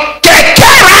 A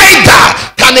keke rider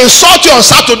can insult you on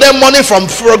Saturday morning from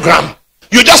program.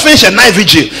 You just finished a night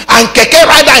vigil and keke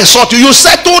rider insult you. You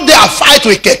settled their fight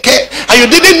with keke and you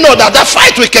didn't know that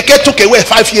fight with keke took away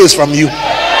 5 years from you.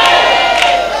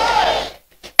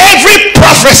 Every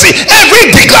prophecy,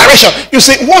 every declaration. You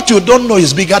see, what you don't know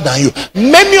is bigger than you.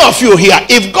 Many of you here,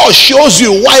 if God shows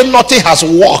you why nothing has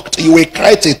worked, you will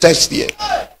create a test here.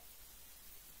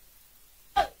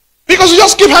 Because you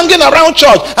just keep hanging around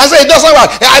church and say it doesn't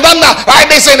work. I don't know why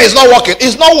this thing is not working.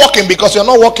 It's not working because you're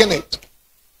not working it.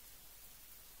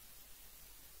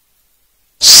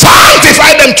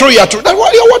 Sanctify them through your truth.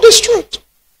 Your word is truth.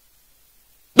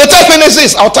 The third thing is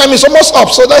this. Our time is almost up,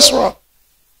 so that's wrong.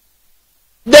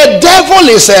 The devil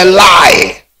is a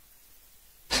lie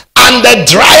and the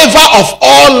driver of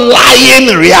all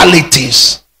lying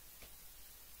realities.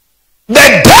 The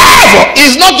devil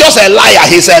is not just a liar,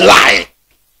 he's a lie.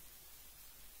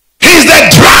 He's the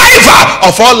driver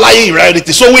of all lying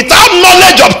realities. So without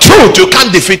knowledge of truth, you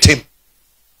can't defeat him.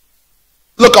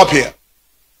 Look up here.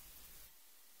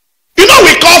 You know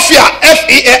we call fear,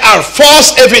 F-E-A-R,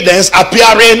 false evidence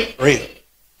appearing real.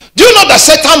 Do you know that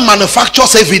Satan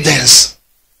manufactures evidence?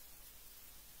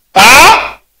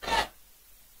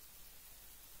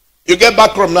 You get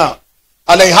back home now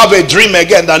and then you have a dream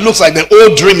again that looks like the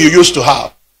old dream you used to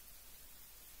have.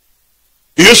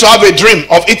 You used to have a dream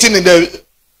of eating in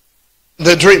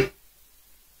the dream,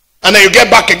 and then you get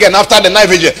back again after the night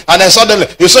vigil and then suddenly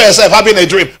you saw yourself having a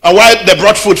dream and while they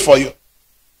brought food for you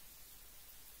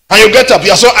and you get up,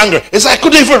 you're so angry. It's like I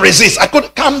couldn't even resist. I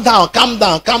couldn't. Calm down.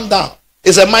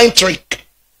 It's a mind trick.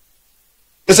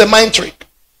 It's a mind trick.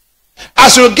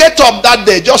 As you get up that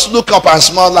day, just look up and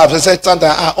smile, laugh and say,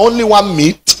 Santa, only one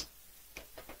meat.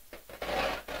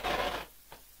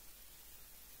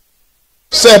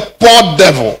 Say, poor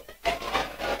devil.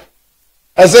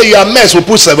 I say, you are mess, we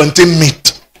put 17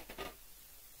 meat.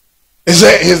 Is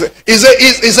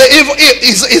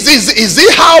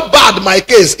it how bad my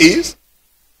case is?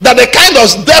 That the kind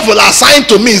of devil assigned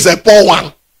to me is a poor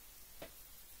one.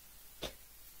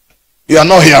 You are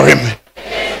not hearing me.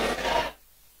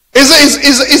 If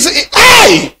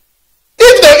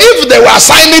they were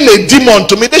assigning a demon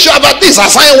to me, they should have at least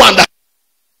assigned one that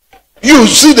you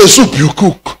see the soup you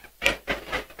cook.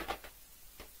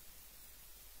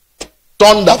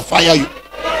 Thunder fire you.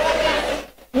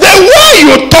 The way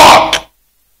you talk.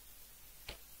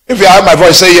 If you hear my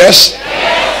voice, say yes.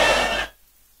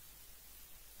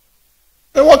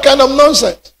 And what kind of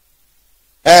nonsense?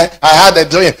 I had a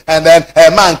dream and then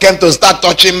a man came to start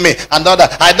touching me and other.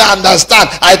 I don't understand.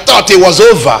 I thought it was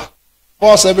over.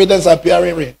 False evidence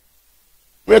appearing real.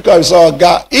 Wake up, so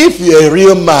God, if you're a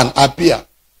real man, appear.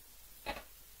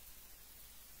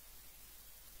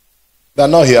 They're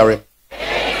not hearing.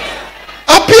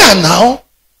 Appear now.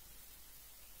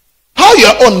 How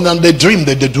your own and the dream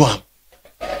that they do.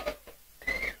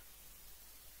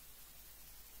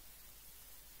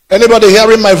 Anybody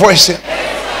hearing my voice here?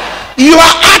 Your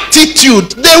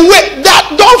attitude, the way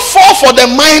that, don't fall for the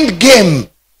mind game.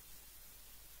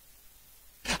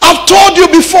 I've told you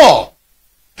before.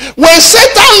 When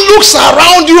Satan looks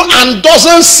around you and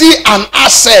doesn't see an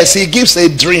access, he gives a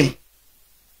dream.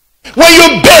 When you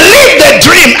believe the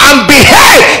dream and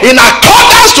behave in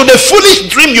accordance to the foolish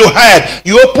dream you had,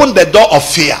 you open the door of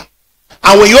fear.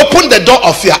 And when you open the door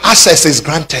of fear, access is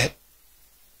granted.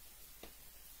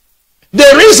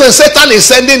 The reason Satan is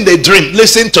sending the dream,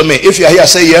 listen to me. If you're here,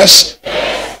 say yes.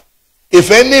 Yes.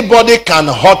 If anybody can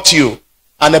hurt you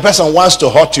and the person wants to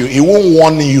hurt you, he won't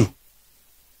warn you.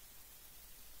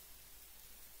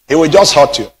 He will just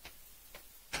hurt you.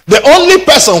 The only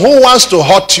person who wants to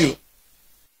hurt you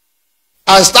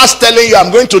and starts telling you,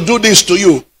 I'm going to do this to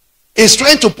you, is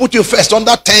trying to put you first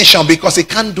under tension because he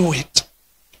can't do it.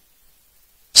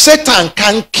 Satan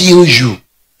can't kill you,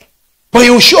 but he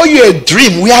will show you a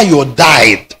dream where you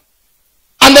died.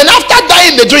 And then after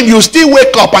dying in the dream, you still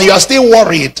wake up and you are still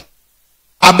worried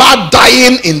about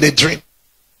dying in the dream.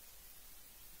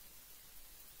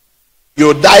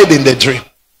 You died in the dream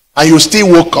and you still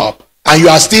woke up and you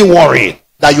are still worried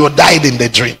that you died in the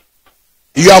dream.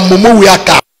 You are mumu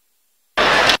wiaka.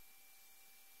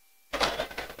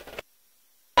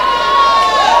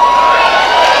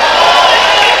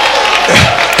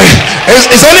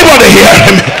 Is anybody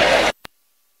hearing me?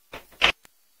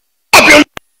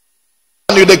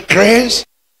 You the grace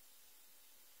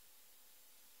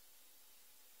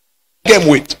came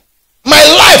with. My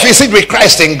life is it with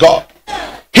Christ in God.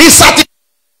 He satisfied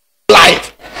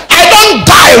life. I don't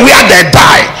die where they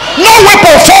die. No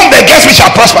weapon formed against me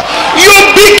shall prosper. You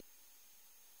be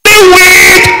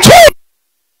with truth.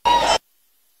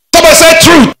 Somebody say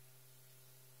truth.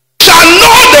 Shall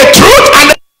know the truth and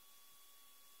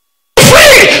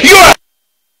free. You are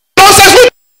nonsense.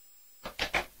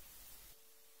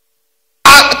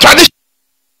 Tradition.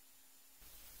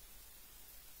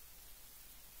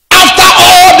 After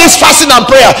all this fasting and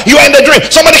prayer, you are in the dream.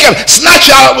 Somebody came, snatch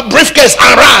your briefcase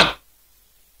and ran.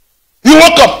 You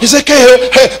woke up. He said,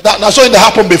 hey, that's something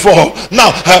that happened before. Now,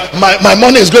 my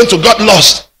money is going to get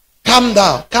lost. Calm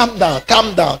down, calm down,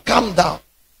 calm down, calm down.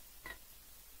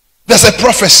 There's a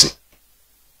prophecy.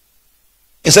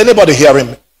 Is anybody hearing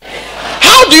me?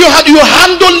 How do you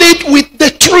handle it with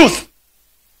the truth?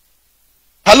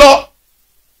 Hello?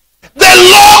 The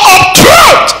law of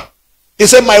truth. He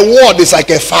said, my word is like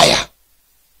a fire.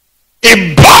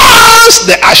 It burns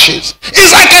the ashes.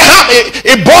 It's like a hammer.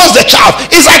 It burns the chaff.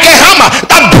 It's like a hammer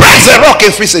that breaks the rock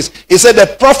in pieces. He said,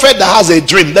 the prophet that has a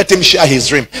dream, let him share his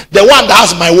dream. The one that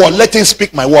has my word, let him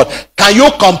speak my word. Can you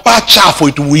compare chaff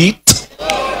with wheat?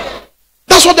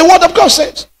 That's what the word of God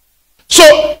says. So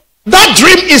that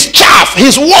dream is chaff.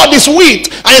 His word is wheat.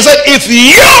 And he said, if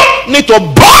you need to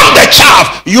burn the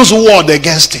chaff, use word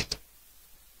against it.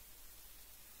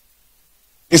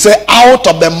 He said, out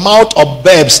of the mouth of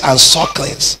babes and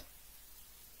sucklings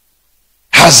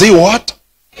has he what?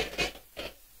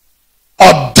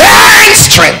 Ordained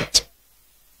strength.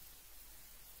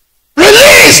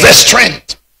 Release the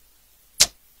strength.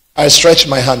 I stretch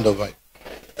my hand over you.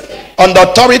 On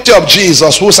the authority of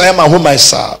Jesus, whose I am and whom I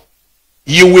serve,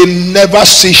 you will never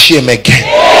see shame again.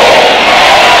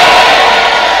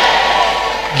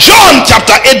 John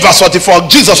chapter 8 verse 44,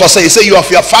 Jesus was saying, he said, you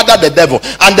have your father the devil,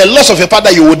 and the loss of your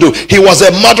father you will do. He was a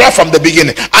murderer from the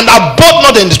beginning, and abode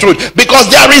not in the truth,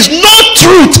 because there is no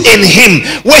truth in him.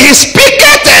 When he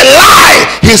speaketh a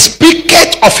lie, he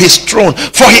speaketh of his throne,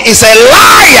 for he is a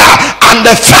liar and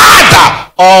the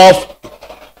father of...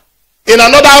 In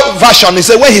another version, he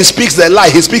said, when he speaks the lie,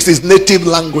 he speaks his native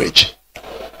language.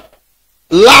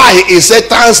 Lie is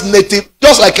Satan's native,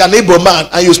 just like an Igbo man,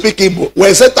 and you speak Igbo.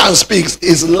 When Satan speaks,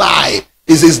 his lie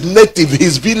is his native,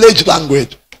 his village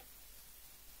language.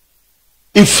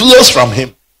 It flows from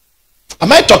him.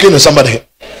 Am I talking to somebody here?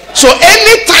 So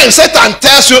anytime Satan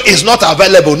tells you it's not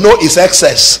available, no, it's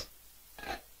excess.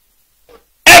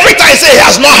 Every time he says it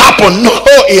has not happened, no,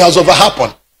 it has over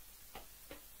happened.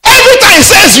 Every time he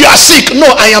says you are sick, no,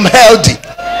 I am healthy.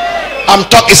 I'm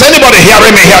talking. Is anybody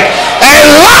hearing me here? A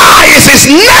lie is his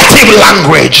native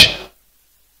language.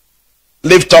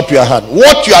 Lift up your hand.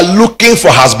 What you are looking for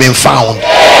has been found.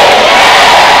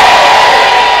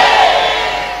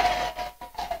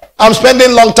 I'm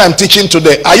spending a long time teaching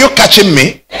today. Are you catching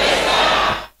me?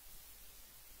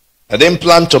 I didn't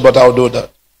plan to, but I'll do that.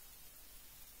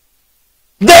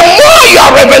 The more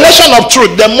your revelation of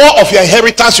truth, the more of your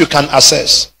inheritance you can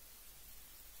access.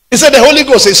 He said the Holy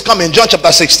Ghost is coming. John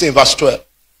chapter 16 verse 12.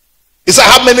 He said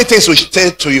I have many things to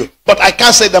say to you, but I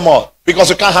can't say them all because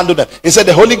you can't handle them. He said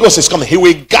the Holy Ghost is coming. He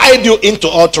will guide you into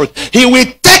all truth. He will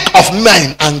take of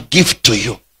mine and give to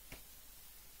you.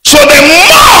 So the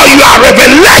more you are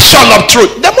revelation of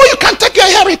truth, the more you can take your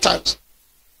inheritance.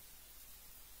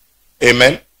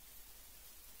 Amen.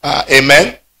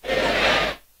 Amen.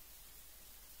 Amen.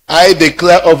 I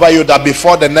declare over you that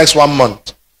before the next 1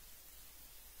 month,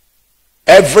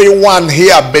 everyone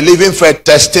here believing for a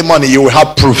testimony, you will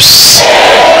have proofs.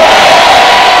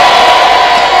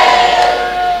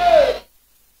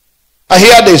 I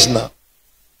hear this now.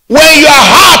 When your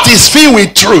heart is filled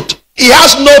with truth, it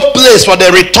has no place for the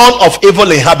return of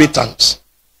evil inhabitants.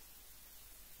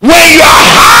 When your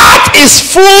heart is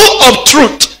full of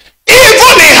truth,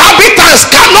 evil inhabitants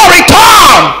cannot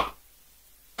return.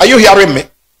 Are you hearing me?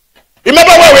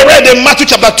 Remember when we read in Matthew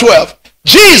chapter 12?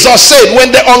 Jesus said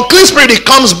when the unclean spirit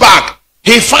comes back,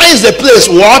 he finds the place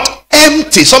what?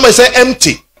 Empty. Somebody say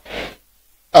empty.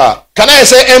 Can I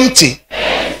say empty?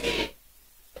 Empty.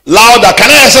 Louder. Can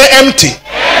I say empty?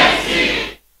 Empty.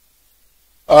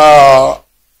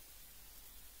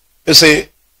 You see,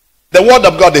 the word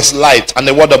of God is light and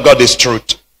the word of God is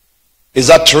truth. Is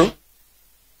that true?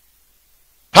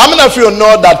 How many of you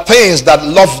know that things that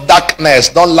love darkness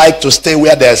don't like to stay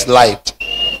where there's light?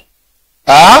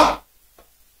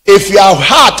 If your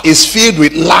heart is filled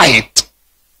with light,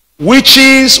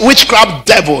 witches, witchcraft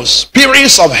devils,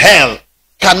 spirits of hell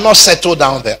cannot settle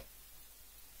down there.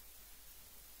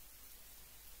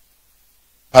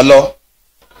 Hello?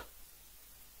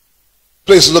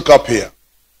 Please look up here.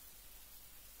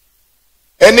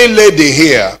 Any lady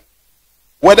here,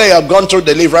 whether you have gone through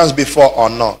deliverance before or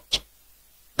not,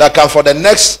 that can for the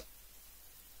next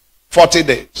 40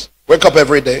 days, wake up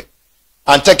every day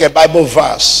and take a Bible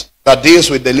verse that deals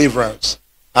with deliverance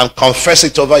and confess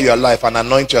it over your life and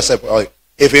anoint yourself.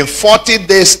 If in 40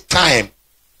 days time,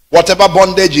 whatever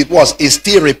bondage it was is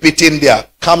still repeating there,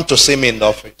 come to see me in the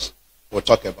office. We'll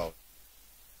talk about it.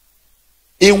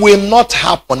 It will not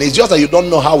happen. It's just that you don't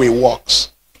know how it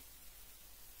works.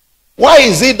 Why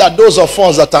is it that those of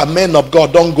us that are men of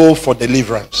God don't go for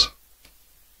deliverance?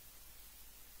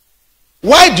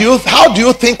 How do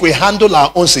you think we handle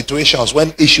our own situations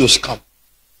when issues come?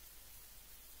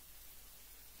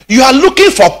 You are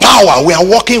looking for power. We are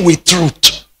working with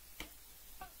truth.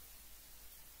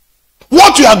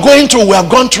 What you are going through, we have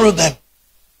gone through them.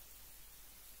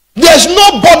 There's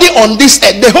nobody on this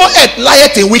earth. The whole earth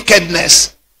lieth in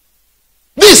wickedness.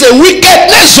 This is a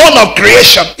wickedness zone of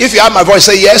creation. If you have my voice,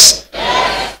 say yes.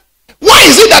 Yes. Why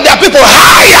is it that there are people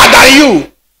higher than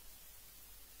you?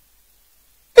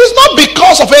 It's not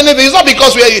because of anything. It's not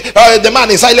because the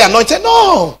man is highly anointed.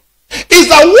 No. It's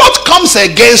that what comes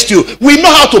against you, we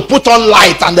know how to put on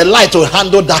light, and the light will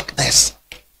handle darkness.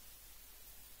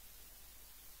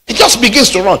 It just begins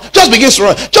to run. Just begins to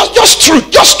run. Just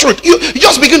truth. Just truth. You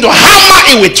just begin to hammer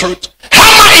it with truth.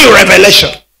 Hammer in revelation.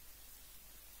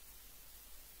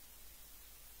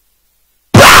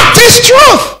 Practice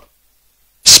truth.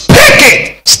 Speak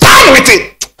it. Stand with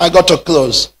it. I got to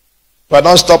close. If I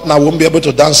don't stop now, I won't be able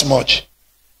to dance much.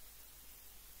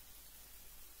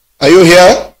 Are you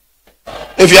here?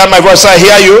 If you have my voice, I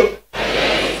hear you.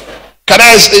 Can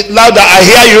I say it louder? I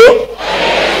hear you.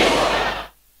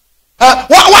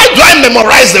 Why do I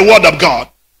memorize the word of God?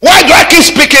 Why do I keep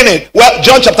speaking it? Well,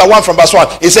 John chapter 1 from verse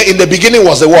 1. He said, in the beginning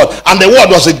was the word, and the word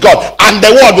was with God, and the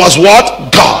word was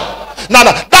what? God. Now,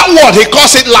 that word, he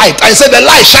calls it light. And he said the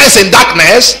light shines in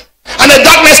darkness, and the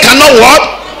darkness cannot what?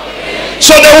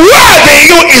 So the word in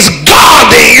you is God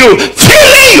in you,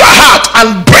 filling your heart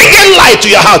and bringing light to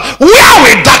your heart. Where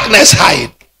will darkness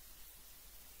hide?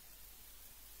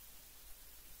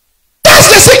 That's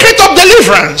the secret of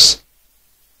deliverance.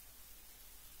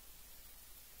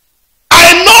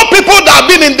 I know people that have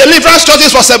been in deliverance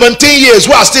churches for 17 years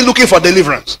who are still looking for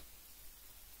deliverance.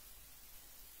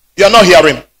 You're not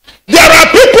hearing. There are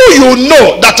people you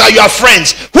know that are your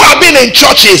friends who have been in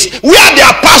churches where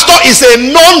their pastor is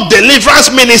a known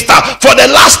deliverance minister for the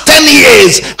last 10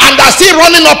 years and are still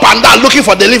running up and down looking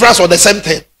for deliverance for the same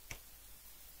thing.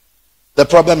 The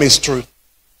problem is truth.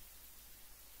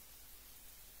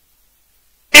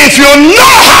 If you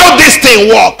know how this thing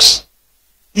works,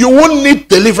 you won't need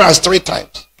deliverance 3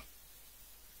 times.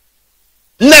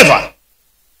 Never.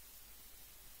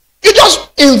 You just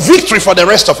in victory for the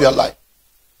rest of your life.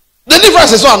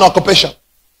 Deliverance is not an occupation.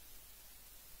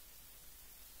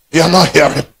 You are not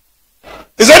hearing.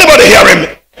 Is anybody hearing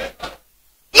me?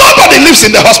 Nobody lives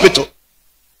in the hospital.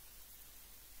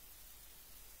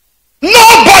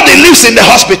 Nobody lives in the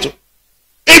hospital.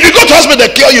 If you go to hospital,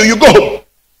 they cure you, you go home.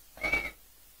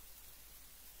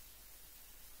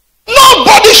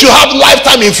 Nobody should have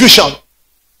lifetime infusion.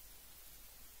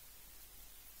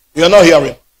 You're not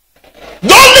hearing.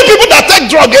 The only people that take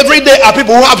drug every day are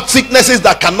people who have sicknesses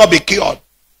that cannot be cured.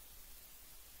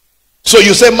 So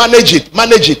you say manage it,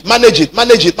 manage it, manage it,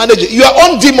 manage it, manage it. Your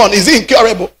own demon is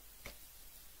incurable.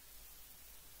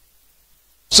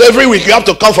 So every week you have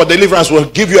to come for deliverance. We'll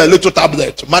give you a little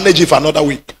tablet. Manage it for another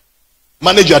week.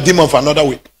 Manage your demon for another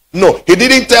week. No, he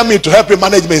didn't tell me to help you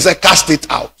manage me. He said cast it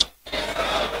out.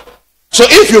 So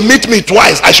if you meet me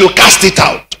twice, I should cast it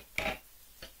out.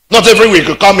 Not every week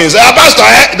you come in and say,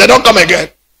 Pastor, they don't come again.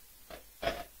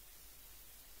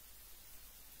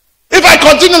 If I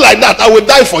continue like that, I will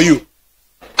die for you.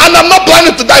 And I'm not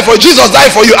planning to die for you. Jesus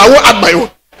died for you. I won't add my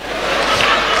own.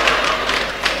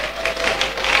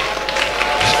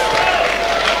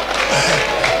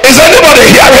 Is anybody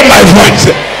hearing my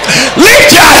voice?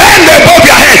 Lift your hand above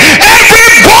your head.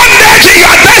 Every bondage in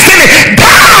your destiny,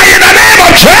 die in the name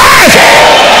of Jesus.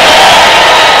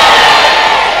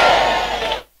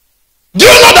 Do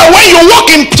you know that when you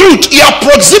walk in truth, your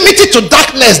proximity to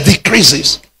darkness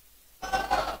decreases?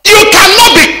 You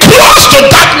cannot be close to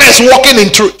darkness walking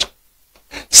in truth.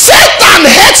 Satan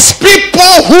hates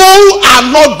people who are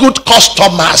not good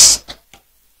customers.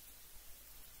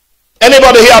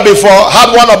 Anybody here before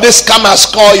had one of these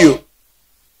scammers call you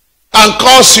and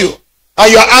calls you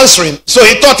and you're answering? So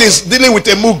he thought he's dealing with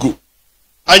a mugu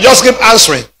and just keep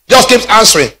answering, just keeps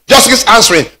answering, just keeps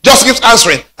answering, just keeps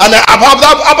answering. And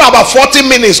about 40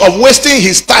 minutes of wasting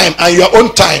his time and your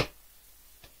own time.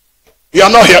 You are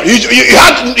not here.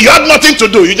 You had nothing to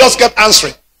do. You just kept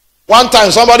answering. One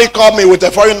time somebody called me with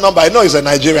a foreign number. I know he's a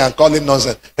Nigerian calling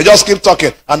nonsense. He just kept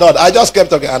talking and all that. I just kept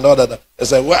talking and all that. I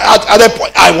said, well, at that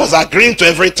point, I was agreeing to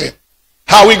everything.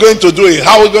 How are we going to do it?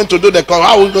 How are we going to do the call?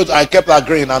 How are we going to? I kept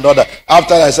agreeing and all that.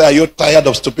 After I said, are you tired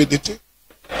of stupidity?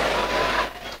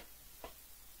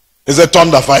 He said,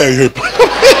 thunder fire you.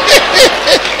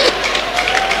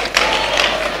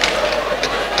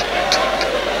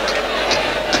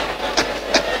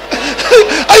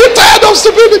 Are you tired of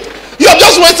stupidity? You have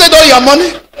just wasted all your money.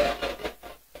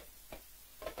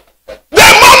 The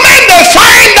moment they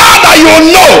find out that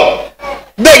you know,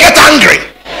 they get angry.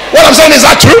 What I'm saying, is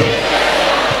that true?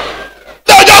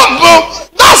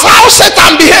 That's how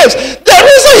Satan behaves. The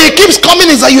reason he keeps coming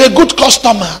is that you're a good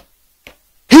customer.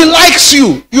 He likes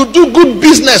you. You do good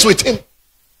business with him.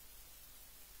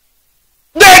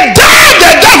 The day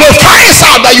the devil finds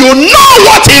out that you know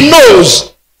what he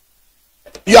knows,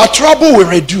 your trouble will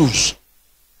reduce.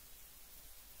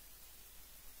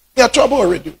 Your trouble will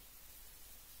reduce.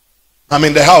 I'm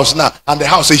in the house now, and the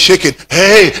house is shaking.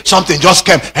 Hey, something just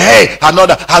came. Hey,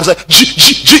 another. I was like,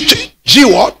 G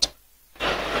what?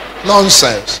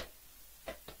 Nonsense.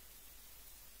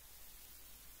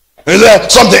 He said,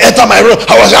 something entered my room.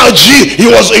 I was like, G.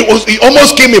 He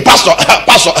almost killed me, Pastor.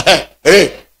 Pastor.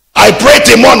 Hey, I prayed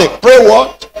till morning. Pray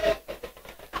what?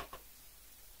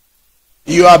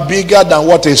 You are bigger than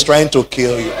what is trying to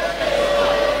kill you.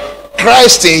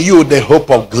 Christ in you, the hope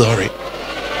of glory.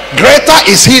 Greater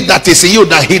is he that is in you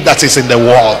than he that is in the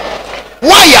world.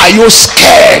 Why are you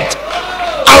scared?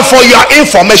 And for your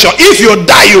information, if you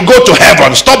die, you go to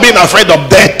heaven. Stop being afraid of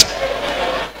death.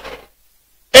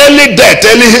 Early death,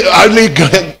 early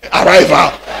arrival.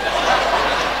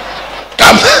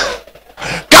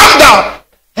 Calm down.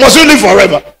 Must you live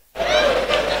forever?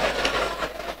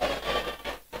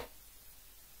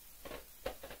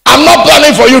 I'm not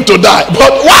planning for you to die,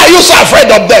 but why are you so afraid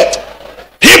of death?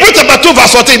 Hebrews chapter 2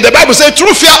 verse 14, the Bible says,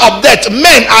 through fear of death,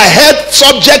 men are held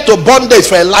subject to bondage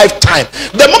for a lifetime.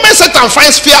 The moment Satan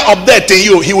finds fear of death in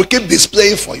you, he will keep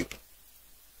displaying for you.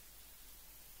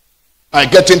 I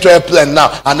get into a plane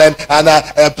now, and then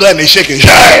a plane is shaking.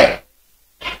 Yeah!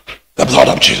 The blood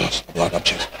of Jesus, the blood of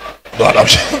Jesus, the blood of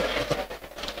Jesus.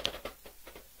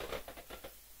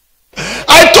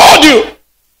 I told you,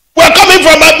 we're coming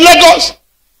from Lagos.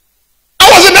 I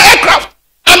was in the aircraft,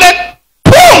 and then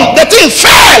boom, the thing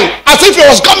fell as if it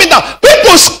was coming down.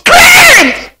 People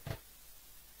screamed.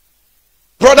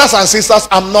 Brothers and sisters,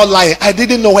 I'm not lying. I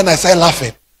didn't know when I started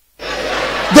laughing.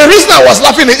 The reason I was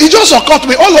laughing is it just occurred to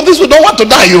me, all of these people don't want to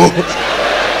die, you.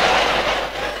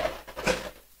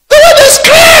 The way they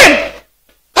scream.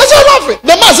 I started laughing.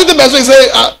 The man sitting next to me say,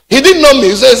 he didn't know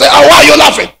me. He said, why are you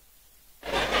laughing?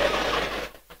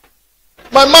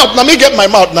 My mouth, let me get my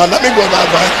mouth now. Let me go that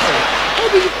way.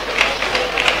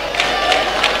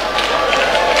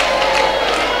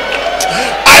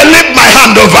 I lift my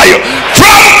hand over you.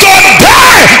 From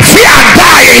today, Fear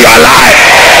die in your life.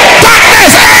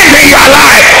 Darkness end in your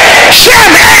life.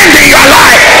 Shame end in your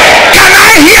life. Can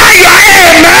I hear your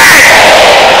amen?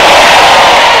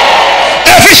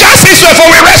 Ephesians 6:4,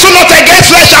 we wrestle not against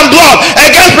flesh and blood,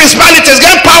 against principalities,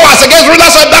 against powers, against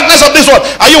rulers of darkness of this world.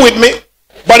 Are you with me?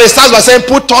 But it starts by saying,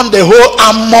 put on the whole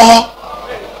armor.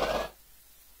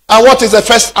 And what is the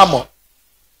first armor?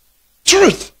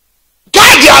 Truth.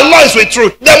 Guard your loins with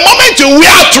truth. The moment you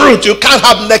wear truth, you can't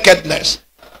have nakedness.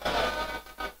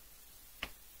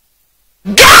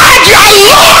 Guard your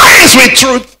loins with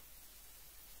truth.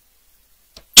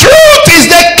 Truth is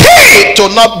the key to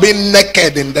not being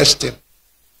naked in destiny.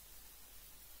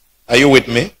 Are you with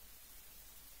me?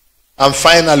 And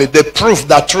finally, the proof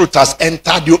that truth has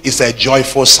entered you is a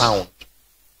joyful sound.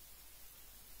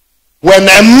 When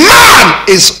a man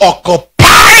is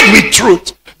occupied with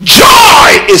truth,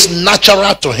 joy is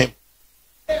natural to him.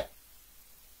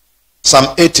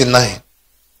 Psalm 89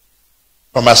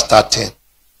 from verse 13.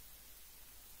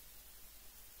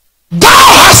 Thou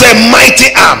hast a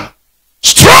mighty arm,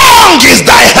 strong is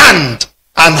thy hand,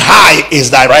 and high is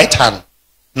thy right hand.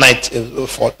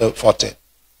 14.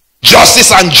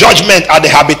 Justice and judgment are the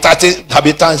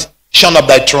habitation of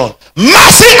thy throne.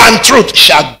 Mercy and truth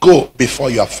shall go before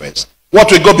your face. What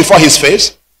will go before his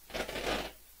face?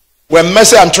 When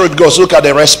mercy and truth goes, look at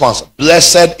the response.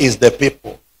 Blessed is the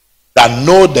people that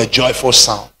know the joyful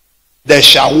sound. They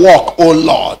shall walk, O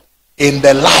Lord, in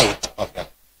the light of them.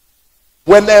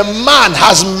 When a man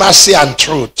has mercy and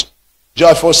truth,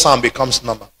 joyful sound becomes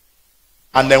normal.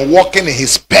 And then walking in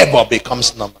his favor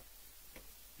becomes normal.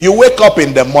 You wake up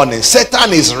in the morning,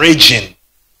 Satan is raging.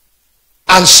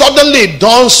 And suddenly it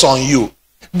dawns on you.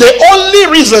 The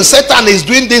only reason Satan is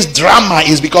doing this drama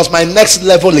is because my next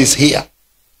level is here.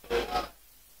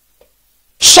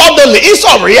 Suddenly,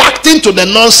 instead of reacting to the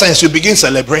nonsense, you begin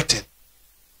celebrating.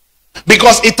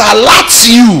 Because it alerts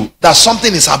you that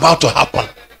something is about to happen.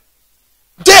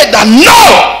 They that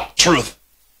know truth.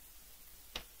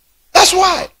 That's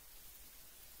why.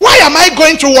 Why am I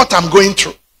going through what I'm going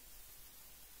through?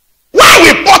 Why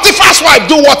will Potiphar's wife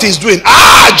do what he's doing?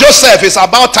 Joseph, it's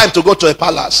about time to go to a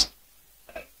palace.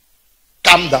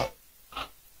 Calm down.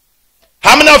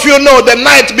 How many of you know the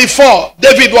night before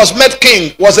David was made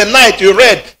king was a night you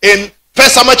read in 1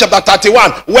 Samuel chapter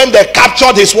 31 when they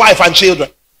captured his wife and children?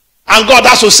 And God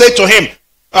has to say to him,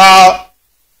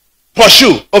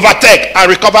 pursue, overtake, and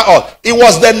recover all. It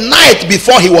was the night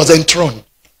before he was enthroned.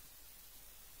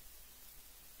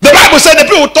 The Bible said the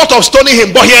people thought of stoning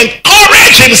him, but he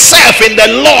encouraged himself in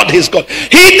the Lord his God.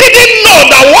 He didn't know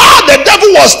that while the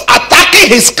devil was attacking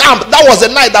his camp, that was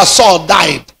the night that Saul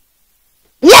died.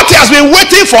 What he has been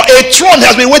waiting for, a throne he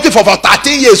has been waiting for 13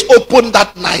 years, opened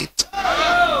that night.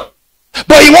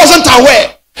 But he wasn't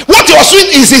aware. What he was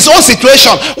doing is his own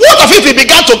situation. What if he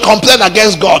began to complain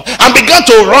against God and began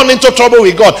to run into trouble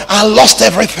with God and lost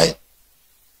everything?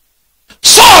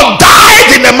 Saul died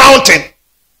in the mountain.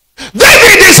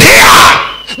 David is here.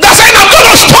 They're saying, I'm going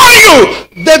to stone you.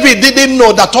 David didn't know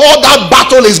that all that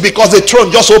battle is because the throne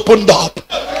just opened up.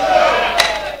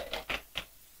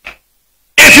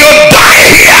 If you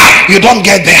die here, you don't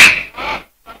get there.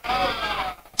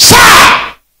 Sir,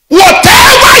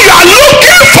 whatever you are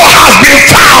looking for has been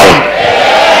found.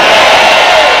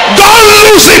 Don't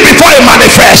lose it before it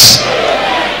manifests.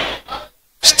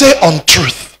 Stay on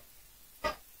truth.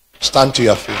 Stand to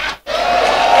your feet.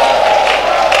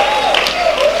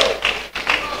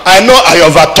 I know I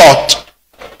overthought.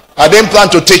 I didn't plan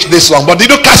to teach this long, but did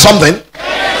you catch something?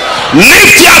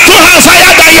 Lift your two hands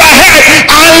higher than your head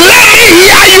and let me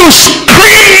hear you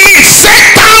scream it.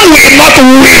 Satan will not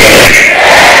win.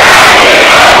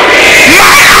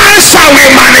 My answer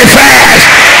will manifest.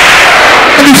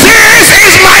 This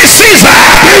is my season.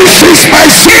 This is my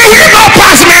season. He will not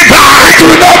pass me by. Do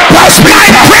not pass me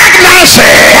by. My pregnancy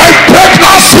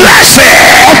of blessing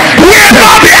will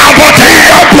not be aborted.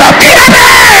 In the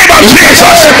name of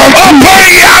Jesus. Open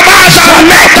your mouth and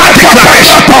make that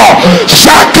declaration.